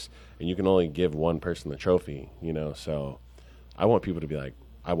artist, and you can only give one person the trophy, you know. So I want people to be like,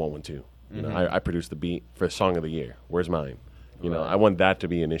 I want one too. You know, I produced the beat for Song of the Year. Where's mine? You know, I want that to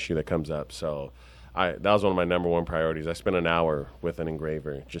be an issue that comes up. So that was one of my number one priorities. I spent an hour with an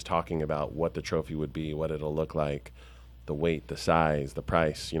engraver just talking about what the trophy would be, what it'll look like, the weight, the size, the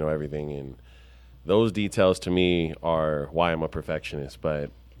price, you know, everything. And those details to me are why I'm a perfectionist.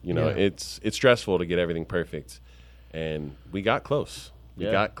 But, it's stressful to get everything perfect. And we got close. We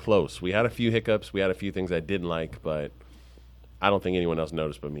got close. We had a few hiccups. We had a few things I didn't like, but I don't think anyone else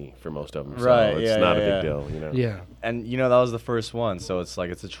noticed but me for most of them. Right. So it's not a big deal, Yeah. And that was the first one, so it's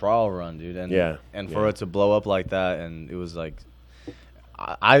like it's a trial run, dude. And for it to blow up like that, and it was like,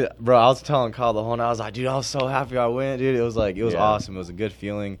 I was telling Kyle the whole night. I was like, dude, I was so happy I went, dude. It was awesome. It was a good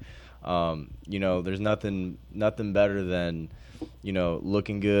feeling. There's nothing better than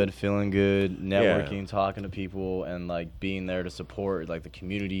looking good, feeling good, networking, talking to people, and like being there to support like the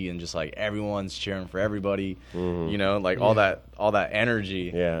community, and just like everyone's cheering for everybody. All that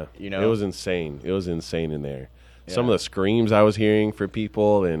energy. Yeah, it was insane. It was insane in there. Some of the screams I was hearing for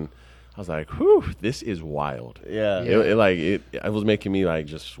people, and I was like, whew, this is wild. Yeah. It was making me like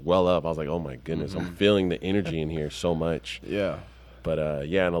just well up. I was like, oh my goodness, I'm feeling the energy in here so much. Yeah. But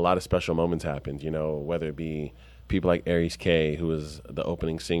and a lot of special moments happened, whether it be people like Aries K, who was the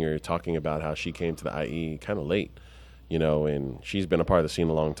opening singer, talking about how she came to the IE kind of late, and she's been a part of the scene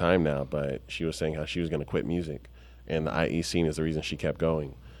a long time now, but she was saying how she was going to quit music, and the IE scene is the reason she kept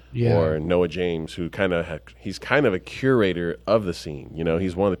going. Yeah. Or Noah James, who he's kind of a curator of the scene.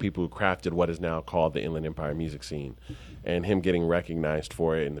 He's one of the people who crafted what is now called the Inland Empire music scene, and him getting recognized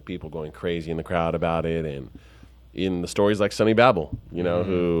for it, and the people going crazy in the crowd about it, and in the stories like Sonny Babel,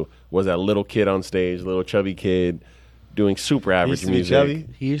 who was that little kid on stage, little chubby kid doing super average music.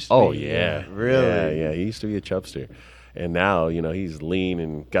 He used to be yeah. Really? Yeah, he used to be a chubster. And now, he's lean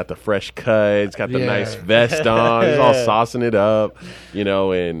and got the fresh cuts, got the nice vest on. He's all saucing it up,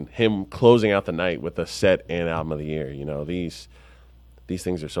 and him closing out the night with a set and album of the year. These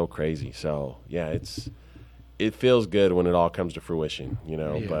things are so crazy. So, yeah, it feels good when it all comes to fruition,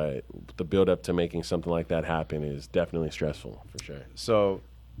 but the build up to making something like that happen is definitely stressful for sure. So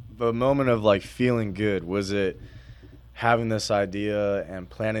the moment of like feeling good, was it having this idea and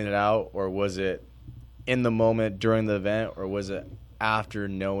planning it out, or was it in the moment during the event, or was it after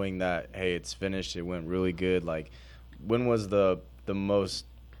knowing that, hey, it's finished, it went really good? Like, when was the most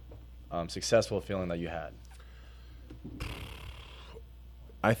successful feeling that you had?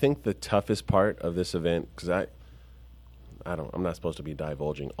 I think the toughest part of this event, because I'm not supposed to be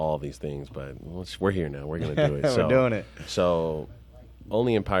divulging all these things, but we're here now. We're going to do it. We're doing it. So,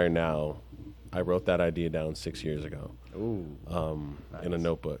 Only Empire Now, I wrote that idea down 6 years ago. Ooh, nice. In a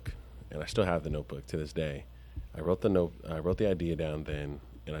notebook, and I still have the notebook to this day. I wrote the idea down then,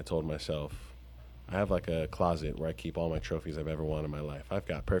 and I told myself, I have like a closet where I keep all my trophies I've ever won in my life. I've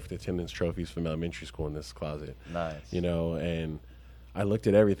got perfect attendance trophies from elementary school in this closet. Nice. And I looked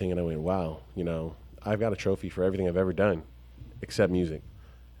at everything and I went, wow, I've got a trophy for everything I've ever done except music.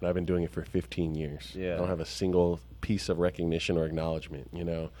 And I've been doing it for 15 years. Yeah. I don't have a single piece of recognition or acknowledgement, And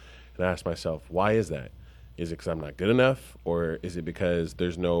I asked myself, why is that? Is it because I'm not good enough, or is it because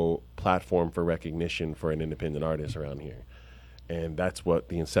there's no platform for recognition for an independent artist around here? And that's what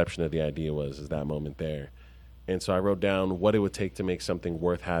the inception of the idea was, is that moment there. And so I wrote down what it would take to make something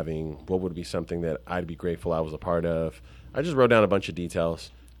worth having, what would be something that I'd be grateful I was a part of. I just wrote down a bunch of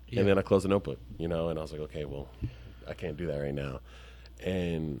details, and then I closed the notebook, and I was like, okay, well, I can't do that right now.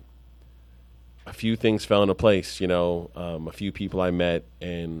 And a few things fell into place, a few people I met,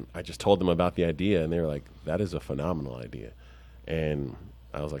 and I just told them about the idea, and they were like, that is a phenomenal idea. And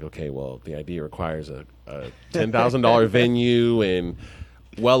I was like, okay, well, the idea requires a $10,000 venue and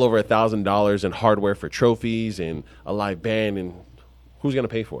well over $1,000 in hardware for trophies and a live band, and who's going to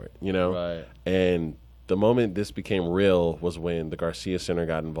pay for it, Right. And the moment this became real was when the Garcia Center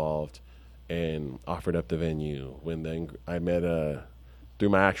got involved and offered up the venue. When I met through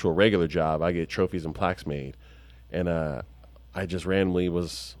my actual regular job, I get trophies and plaques made. And I just randomly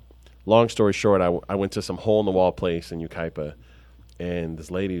long story short, I went to some hole-in-the-wall place in Yucaipa, and this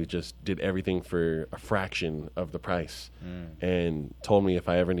lady just did everything for a fraction of the price and told me if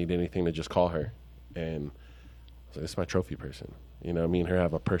I ever need anything to just call her. And I was like, this is my trophy person. Me and her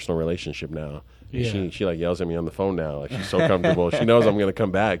have a personal relationship now. Yeah. She like yells at me on the phone now. Like, she's so comfortable. She knows I'm going to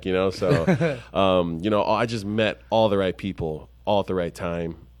come back, So, I just met all the right people all at the right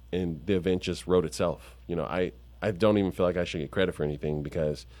time, and the event just wrote itself. I don't even feel like I should get credit for anything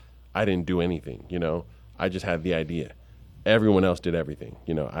because I didn't do anything, I just had the idea. Everyone else did everything.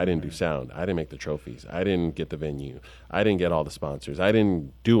 I didn't do sound. I didn't make the trophies. I didn't get the venue. I didn't get all the sponsors. I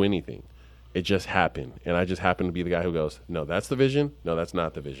didn't do anything. It just happened. And I just happened to be the guy who goes, no, that's the vision. No, that's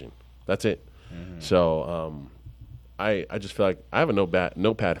not the vision. That's it. Mm-hmm. So I just feel like I have a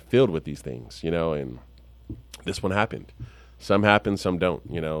notepad filled with these things, and this one happened. Some happen, some don't.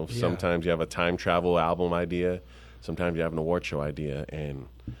 Sometimes you have a time travel album idea. Sometimes you have an award show idea. And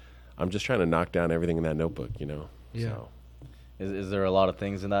I'm just trying to knock down everything in that notebook, you know. Yeah. So, Is there a lot of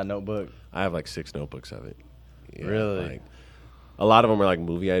things in that notebook? I have like 6 notebooks of it. Yeah, Really? Like, a lot of them are like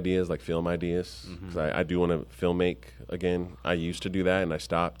movie ideas, like film ideas. Because I do want to film make again. I used to do that, and I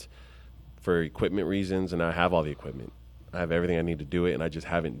stopped for equipment reasons, and I have all the equipment. I have everything I need to do it, and I just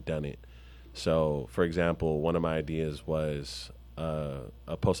haven't done it. So, for example, one of my ideas was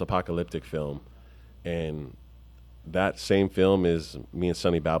a post-apocalyptic film, and that same film is me and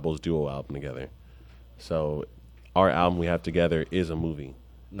Sonny Babel's duo album together. So our album we have together is a movie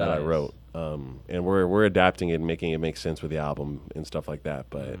that I wrote, and we're adapting it and making it make sense with the album and stuff like that.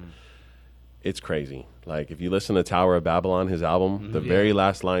 But it's crazy. Like, if you listen to Tower of Babylon, his album, the very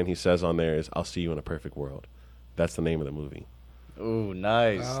last line he says on there is, "I'll see you in a perfect world." That's the name of the movie. Ooh,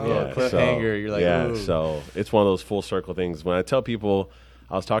 nice. Oh. Little cliffhanger. You're like, ooh. So it's one of those full circle things. When I tell people,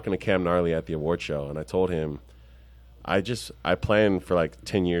 I was talking to Cam Gnarly at the award show, and I told him, I plan for like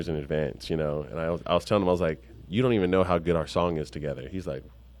 10 years in advance, you know. And I was telling him, I was like, you don't even know how good our song is together. He's like,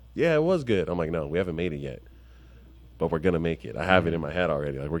 yeah, it was good. I'm like, no, we haven't made it yet, but we're gonna make it. I have it in my head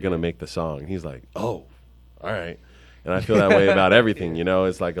already. Like, we're gonna make the song. And he's like, oh, all right. And I feel that way about everything, you know.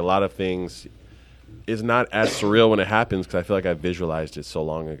 It's like a lot of things is not as surreal when it happens because I feel like I visualized it so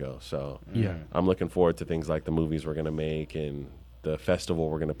long ago. So I'm looking forward to things like the movies we're gonna make and the festival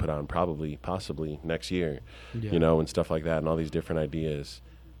we're gonna put on possibly next year, you know, and stuff like that, and all these different ideas.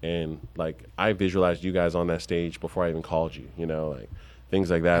 And like, I visualized you guys on that stage before I even called you, you know, like things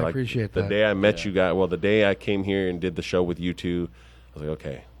like that. I like appreciate the that. day I met you guys, the day I came here and did the show with you two, I was like,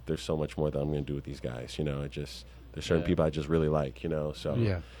 okay, there's so much more that I'm gonna do with these guys, you know. There's certain people I just really like, you know.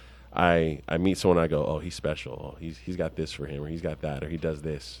 So I meet someone, I go, oh, he's special. Oh, he's got this for him, or he's got that, or he does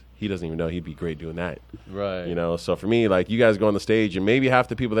this. He doesn't even know he'd be great doing that. Right. You know, so for me, like, you guys go on the stage, and maybe half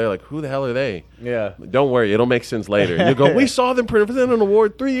the people there are like, who the hell are they? Yeah. Don't worry, it'll make sense later. And you'll go, we saw them present an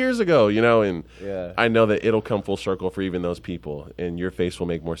award 3 years ago, you know, and I know that it'll come full circle for even those people, and your face will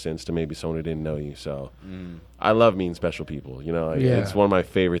make more sense to maybe someone who didn't know you. So I love meeting special people, you know. Like, it's one of my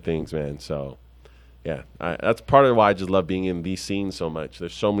favorite things, man. So yeah, that's part of why I just love being in these scenes so much.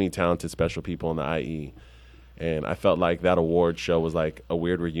 There's so many talented special people in the IE. And I felt like that award show was like a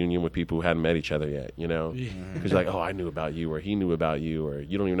weird reunion with people who hadn't met each other yet, you know? Because you're like, oh, I knew about you, or he knew about you, or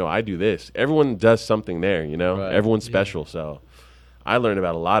you don't even know I do this. Everyone does something there, you know? Right. Everyone's special. So I learned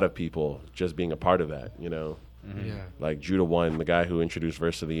about a lot of people just being a part of that, you know? Like Judah One, the guy who introduced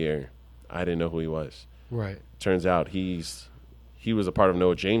Verse of the Year. I didn't know who he was. Right. Turns out he was a part of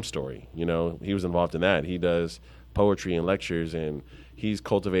Noah James' story, you know? He was involved in that. He does poetry and lectures, and he's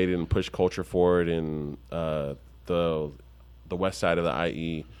cultivated and pushed culture forward in the west side of the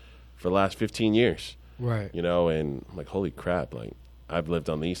IE for the last 15 years. Right. You know, and I'm like, holy crap, like, I've lived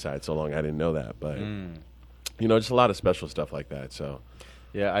on the east side so long, I didn't know that. But, you know, just a lot of special stuff like that. So,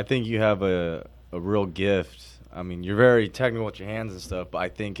 yeah, I think you have a real gift. I mean, you're very technical with your hands and stuff, but I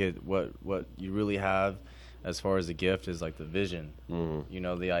think what you really have as far as the gift is, like, the vision, you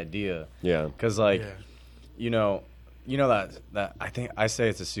know, the idea. Yeah. Because, like, you know that I think I say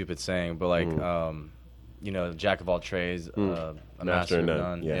it's a stupid saying, but like, you know, jack of all trades, a master of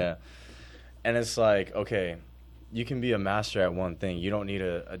none. Yeah. And it's like, okay, you can be a master at one thing. You don't need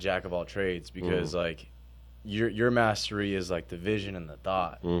a jack of all trades because like your mastery is like the vision and the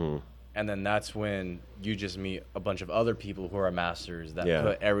thought. And then that's when you just meet a bunch of other people who are masters that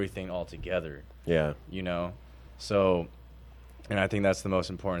put everything all together. Yeah. You know? So, and I think that's the most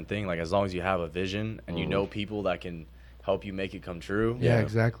important thing. Like, as long as you have a vision and you know people that can help you make it come true. Yeah,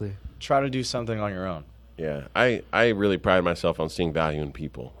 exactly. Try to do something on your own. Yeah. I really pride myself on seeing value in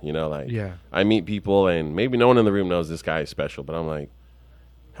people. You know, like, I meet people, and maybe no one in the room knows this guy is special, but I'm like,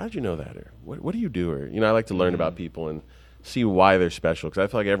 how'd you know that? Or what do you do? Or, you know, I like to learn about people and see why they're special, because I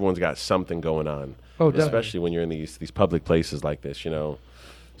feel like everyone's got something going on. Oh, definitely. Especially when you're in these public places like this, you know.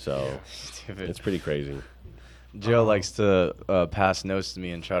 So it's pretty crazy. Joe likes to pass notes to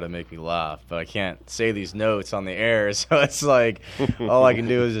me and try to make me laugh, but I can't say these notes on the air, so it's like all I can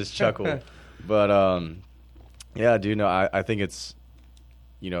do is just chuckle. But yeah, dude, no, I think it's,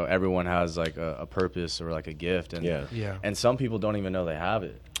 you know, everyone has like a purpose or like a gift, and and some people don't even know they have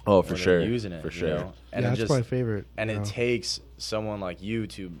it. Oh, for sure, using it for sure. You know? And that's my favorite. And it takes someone like you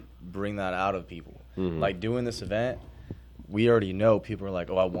to bring that out of people. Like doing this event. We already know people are like,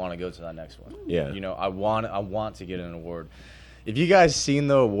 oh, I want to go to that next one. Yeah. You know, I want to get an award. If you guys seen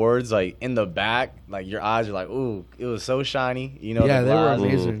the awards, like, in the back, like, your eyes are like, ooh, it was so shiny. You know, yeah, they were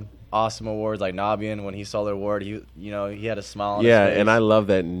amazing. Awesome awards. Like, Nabian, when he saw the award, he had a smile on his face. Yeah, and I love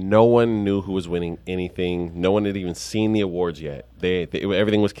that no one knew who was winning anything. No one had even seen the awards yet.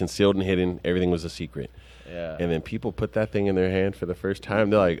 Everything was concealed and hidden. Everything was a secret. Yeah. And then people put that thing in their hand for the first time.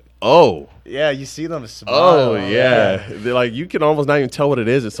 They're like, oh. Yeah, you see them smile. Oh, yeah. They're like, you can almost not even tell what it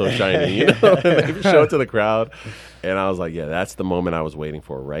is. It's so shiny. You know? And they show it to the crowd. And I was like, yeah, that's the moment I was waiting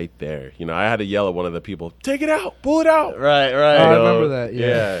for right there. You know, I had to yell at one of the people, take it out, pull it out. Right. I remember that,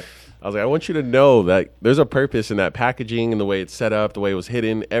 yeah. I was like, I want you to know that there's a purpose in that packaging and the way it's set up, the way it was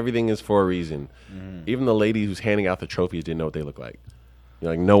hidden. Everything is for a reason. Even the lady who's handing out the trophies didn't know what they looked like. You know,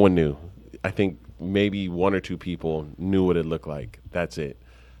 like, no one knew. I think maybe one or two people knew what it looked like. That's it.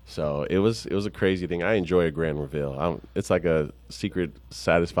 So it was a crazy thing. I enjoy a grand reveal. It's like a secret,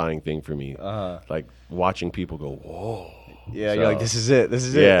 satisfying thing for me. Like watching people go, whoa. Yeah, you're like, this is it. This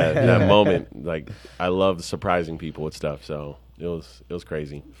is it. Yeah, that moment. Like, I love surprising people with stuff. So it was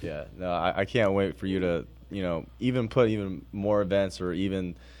crazy. Yeah, no, I can't wait for you to, you know, even put even more events or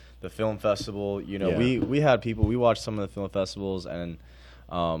even the film festival. You know, we had people. We watched some of the film festivals and.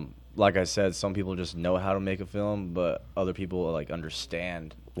 Like I said, some people just know how to make a film, but other people like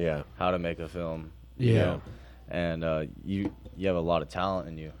understand how to make a film. You know? And you have a lot of talent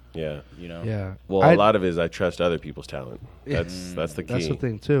in you. Yeah. You know. Yeah. Well, a lot of it is I trust other people's talent. That's the key. That's the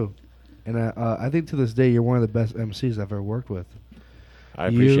thing too. And I think to this day you're one of the best MCs I've ever worked with. I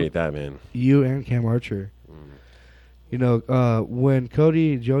appreciate that, man. You and Cam Archer. You know, when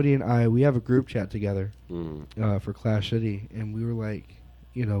Cody, Jody, and we have a group chat together for Clash City, and we were like,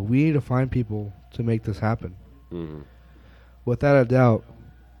 you know, we need to find people to make this happen. Without a doubt,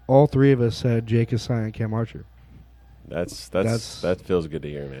 all three of us said Jake Asai and Cam Archer. That feels good to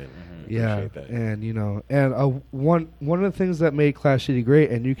hear, man. Yeah, appreciate that. And you know, and one of the things that made Clash City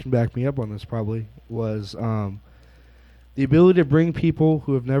great, and you can back me up on this probably, was the ability to bring people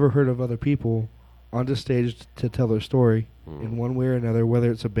who have never heard of other people onto stage to tell their story in one way or another, whether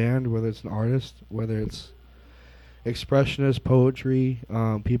it's a band, whether it's an artist, whether it's expressionist poetry,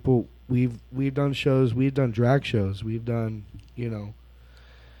 people. We've done shows, we've done drag shows, we've done, you know,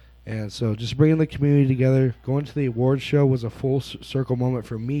 and so just bringing the community together. Going to the awards show was a full circle moment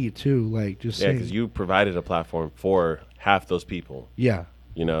for me too. Like just because you provided a platform for half those people. Yeah,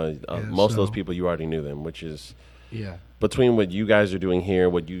 you know, most of those people you already knew them, which is between what you guys are doing here,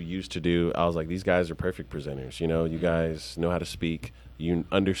 what you used to do. I was like, these guys are perfect presenters. You know, you guys know how to speak. You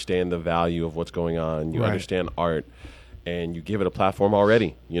understand the value of what's going on. You understand art, and you give it a platform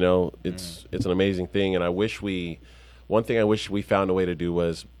already. You know, it's an amazing thing. And one thing I wish we found a way to do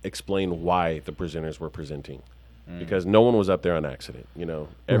was explain why the presenters were presenting, because no one was up there on accident. You know,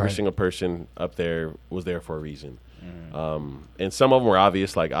 every single person up there was there for a reason. And some of them were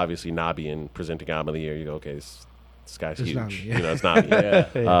obvious, like obviously Nabi and presenting album of the year. You go, okay, this guy's huge. You know, it's not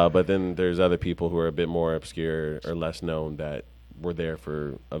me. But then there's other people who are a bit more obscure or less known that were there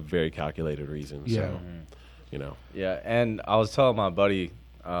for a very calculated reason. So, you know. Yeah, and I was telling my buddy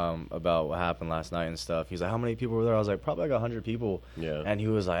about what happened last night and stuff. He's like, how many people were there? I was like, probably like 100 people. Yeah. And he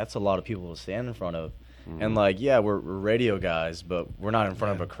was like, that's a lot of people to stand in front of. And like, yeah, we're radio guys, but we're not in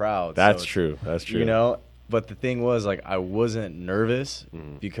front of a crowd. That's true. That's true. You know? But the thing was, like, I wasn't nervous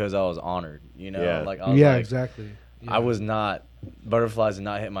because I was honored. You know? Like, I was like, exactly. I was not, butterflies did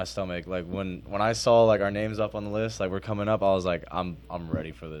not hit my stomach. Like when I saw like our names up on the list, like we're coming up, I was like, I'm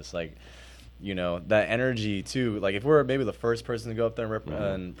ready for this. Like, you know, that energy too. Like if we're maybe the first person to go up there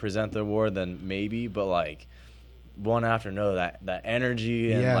and present the award, then maybe. But like one after another, that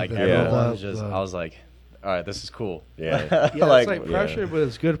energy and like everyone just, I was like, all right, this is cool. Yeah, like, it's like pressure, but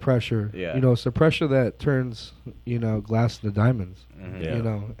it's good pressure. Yeah, you know, it's the pressure that turns, you know, glass into diamonds. You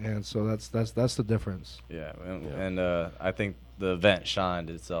know, and so that's the difference. Yeah, and I think the event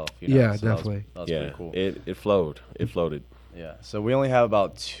shined itself. You know? Yeah, so definitely. That was pretty cool. It flowed. It floated. Yeah. So we only have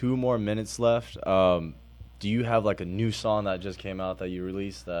about 2 more minutes left. Do you have like a new song that just came out that you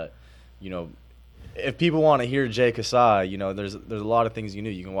released that, you know, if people want to hear Jay Kasai, you know, there's a lot of things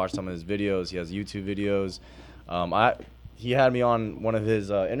you can watch some of his videos. He has YouTube videos. He had me on one of his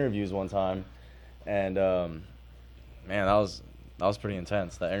interviews one time, and man, that was pretty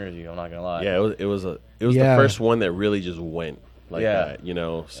intense, that interview. I'm not gonna lie. Yeah, it was the first one that really just went like that. You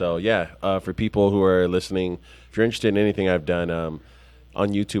know, so for people who are listening, if you're interested in anything I've done, on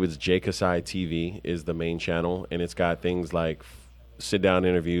YouTube, it's Jay Kasai TV is the main channel, and it's got things like sit-down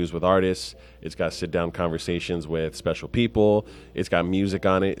interviews with artists. It's got sit-down conversations with special people. It's got music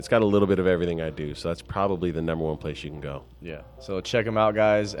on it. It's got a little bit of everything I do. So that's probably the #1 place you can go. Yeah. So check them out,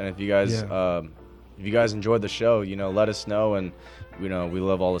 guys. And if you guys, if you guys enjoyed the show, let us know. And we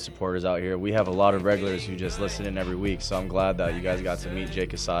love all the supporters out here. We have a lot of regulars who just listen in every week, so I'm glad that you guys got to meet Jake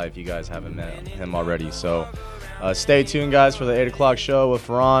Asai if you guys haven't met him already. So stay tuned, guys, for the 8 o'clock show with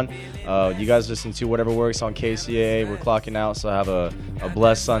Ferran. You guys listen to whatever works on KCAA. We're clocking out, so have a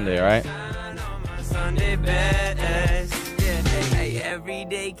blessed Sunday, all right? Every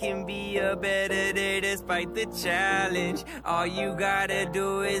day can be a better day despite the challenge. All you gotta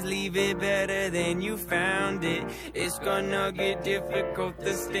do is leave it better than you found it. It's gonna get difficult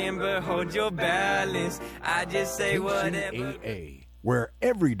to stand, but hold your balance. I just say whatever. KCAA, where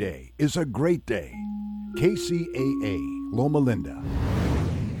every day is a great day. KCAA, Loma Linda.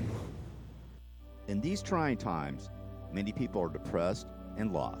 In these trying times, many people are depressed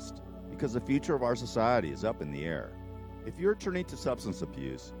and lost because the future of our society is up in the air. If you're turning to substance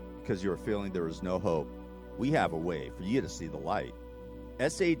abuse because you're feeling there is no hope, we have a way for you to see the light.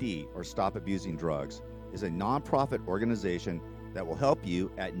 SAD, or Stop Abusing Drugs, is a nonprofit organization that will help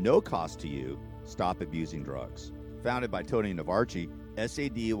you at no cost to you stop abusing drugs. Founded by Tony Navarchi,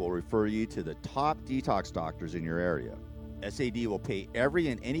 SAD will refer you to the top detox doctors in your area. SAD will pay every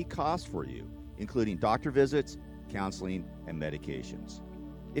and any cost for you, including doctor visits, counseling, and medications.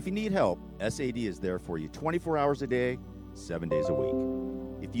 If you need help, SAD is there for you 24 hours a day, 7 days a week.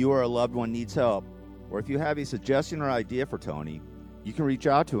 If you or a loved one needs help, or if you have a suggestion or idea for Tony, you can reach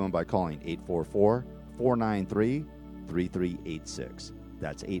out to him by calling 844-493-3386.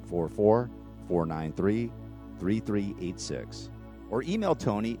 That's 844-493-3386. Or email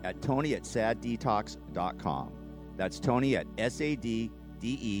Tony at tony@saddetox.com. That's Tony at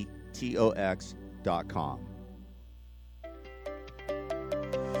saddetox.com.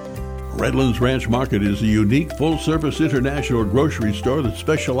 Redlands Ranch Market is a unique full-service international grocery store that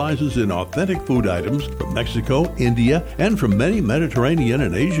specializes in authentic food items from Mexico, India, and from many Mediterranean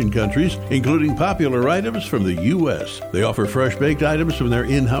and Asian countries, including popular items from the U.S. They offer fresh-baked items from their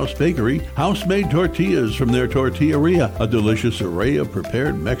in-house bakery, house-made tortillas from their tortilleria, a delicious array of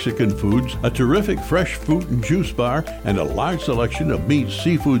prepared Mexican foods, a terrific fresh fruit and juice bar, and a large selection of meats,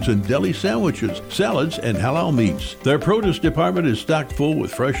 seafoods, and deli sandwiches, salads, and halal meats. Their produce department is stocked full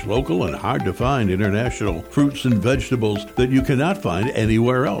with fresh, local, and hard-to-find international fruits and vegetables that you cannot find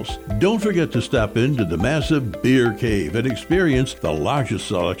anywhere else. Don't forget to stop into the massive Beer Cave and experience the largest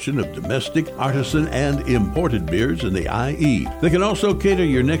selection of domestic, artisan, and imported beers in the IE. They can also cater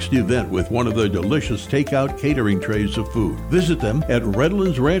your next event with one of their delicious takeout catering trays of food. Visit them at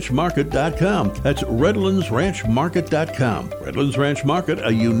RedlandsRanchMarket.com. That's RedlandsRanchMarket.com. Redlands Ranch Market,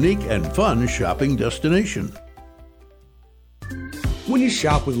 a unique and fun shopping destination. When you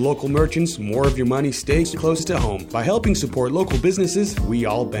shop with local merchants, more of your money stays close to home. By helping support local businesses, we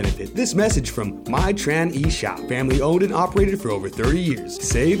all benefit. This message from MyTran eShop, family owned and operated for over 30 years.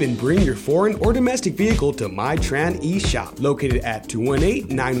 Save and bring your foreign or domestic vehicle to MyTran eShop, located at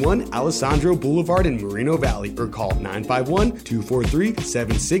 21891 Alessandro Boulevard in Moreno Valley, or call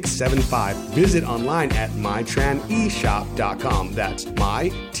 951-243-7675. Visit online at mytraneshop.com. That's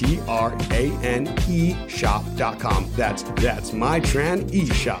MyTRANE shop.com. That's MyTran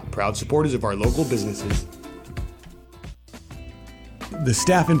eShop, proud supporters of our local businesses. The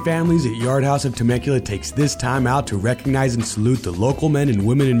staff and families at Yard House of Temecula takes this time out to recognize and salute the local men and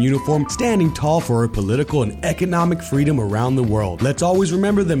women in uniform standing tall for our political and economic freedom around the world. Let's always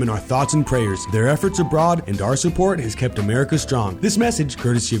remember them in our thoughts and prayers. Their efforts abroad and our support has kept America strong. This message,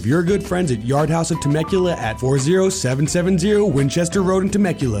 courtesy of your good friends at Yard House of Temecula at 40770 Winchester Road in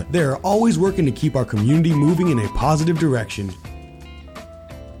Temecula. They are always working to keep our community moving in a positive direction.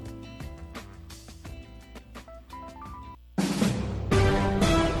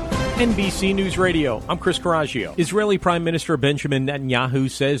 NBC News Radio, I'm Chris Coraggio. Israeli Prime Minister Benjamin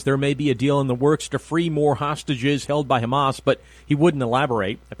Netanyahu says there may be a deal in the works to free more hostages held by Hamas, but he wouldn't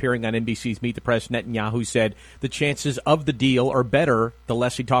elaborate. Appearing on NBC's Meet the Press, Netanyahu said the chances of the deal are better the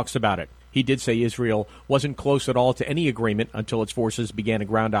less he talks about it. He did say Israel wasn't close at all to any agreement until its forces began a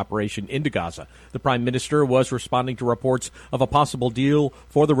ground operation into Gaza. The prime minister was responding to reports of a possible deal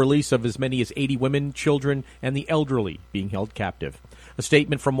for the release of as many as 80 women, children, and the elderly being held captive. A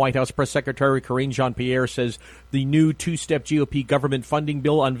statement from White House Press Secretary Karine Jean-Pierre says the new two-step GOP government funding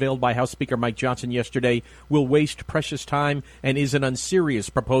bill unveiled by House Speaker Mike Johnson yesterday will waste precious time and is an unserious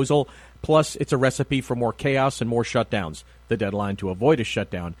proposal. Plus, it's a recipe for more chaos and more shutdowns. The deadline to avoid a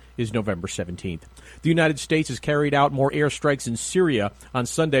shutdown is November 17th. The United States has carried out more airstrikes in Syria. On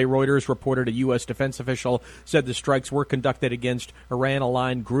Sunday, Reuters reported a U.S. defense official said the strikes were conducted against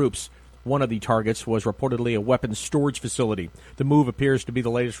Iran-aligned groups. One of the targets was reportedly a weapons storage facility. The move appears to be the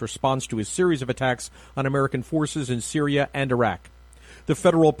latest response to a series of attacks on American forces in Syria and Iraq. The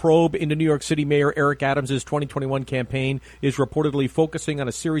federal probe into New York City Mayor Eric Adams' 2021 campaign is reportedly focusing on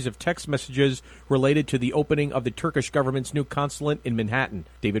a series of text messages related to the opening of the Turkish government's new consulate in Manhattan.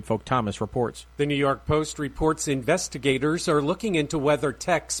 David Folk-Thomas reports. The New York Post reports investigators are looking into whether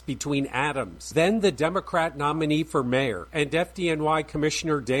texts between Adams, then the Democrat nominee for mayor, and FDNY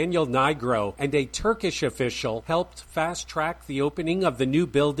Commissioner Daniel Nigro and a Turkish official helped fast-track the opening of the new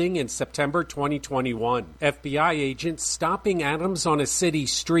building in September 2021. FBI agents stopping Adams on a city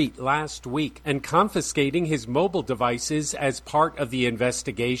street last week and confiscating his mobile devices as part of the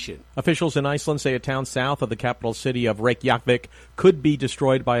investigation. Officials in Iceland say a town south of the capital city of Reykjavik could be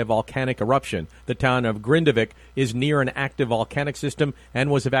destroyed by a volcanic eruption. The town of Grindavik is near an active volcanic system and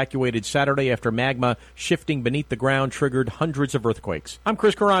was evacuated Saturday after magma shifting beneath the ground triggered hundreds of earthquakes. I'm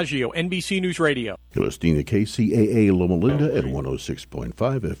Chris Coraggio, NBC News Radio. You're listening to KCAA Loma Linda at 106.5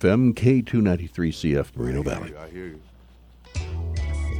 FM, K293CF, Moreno Valley. I hear you.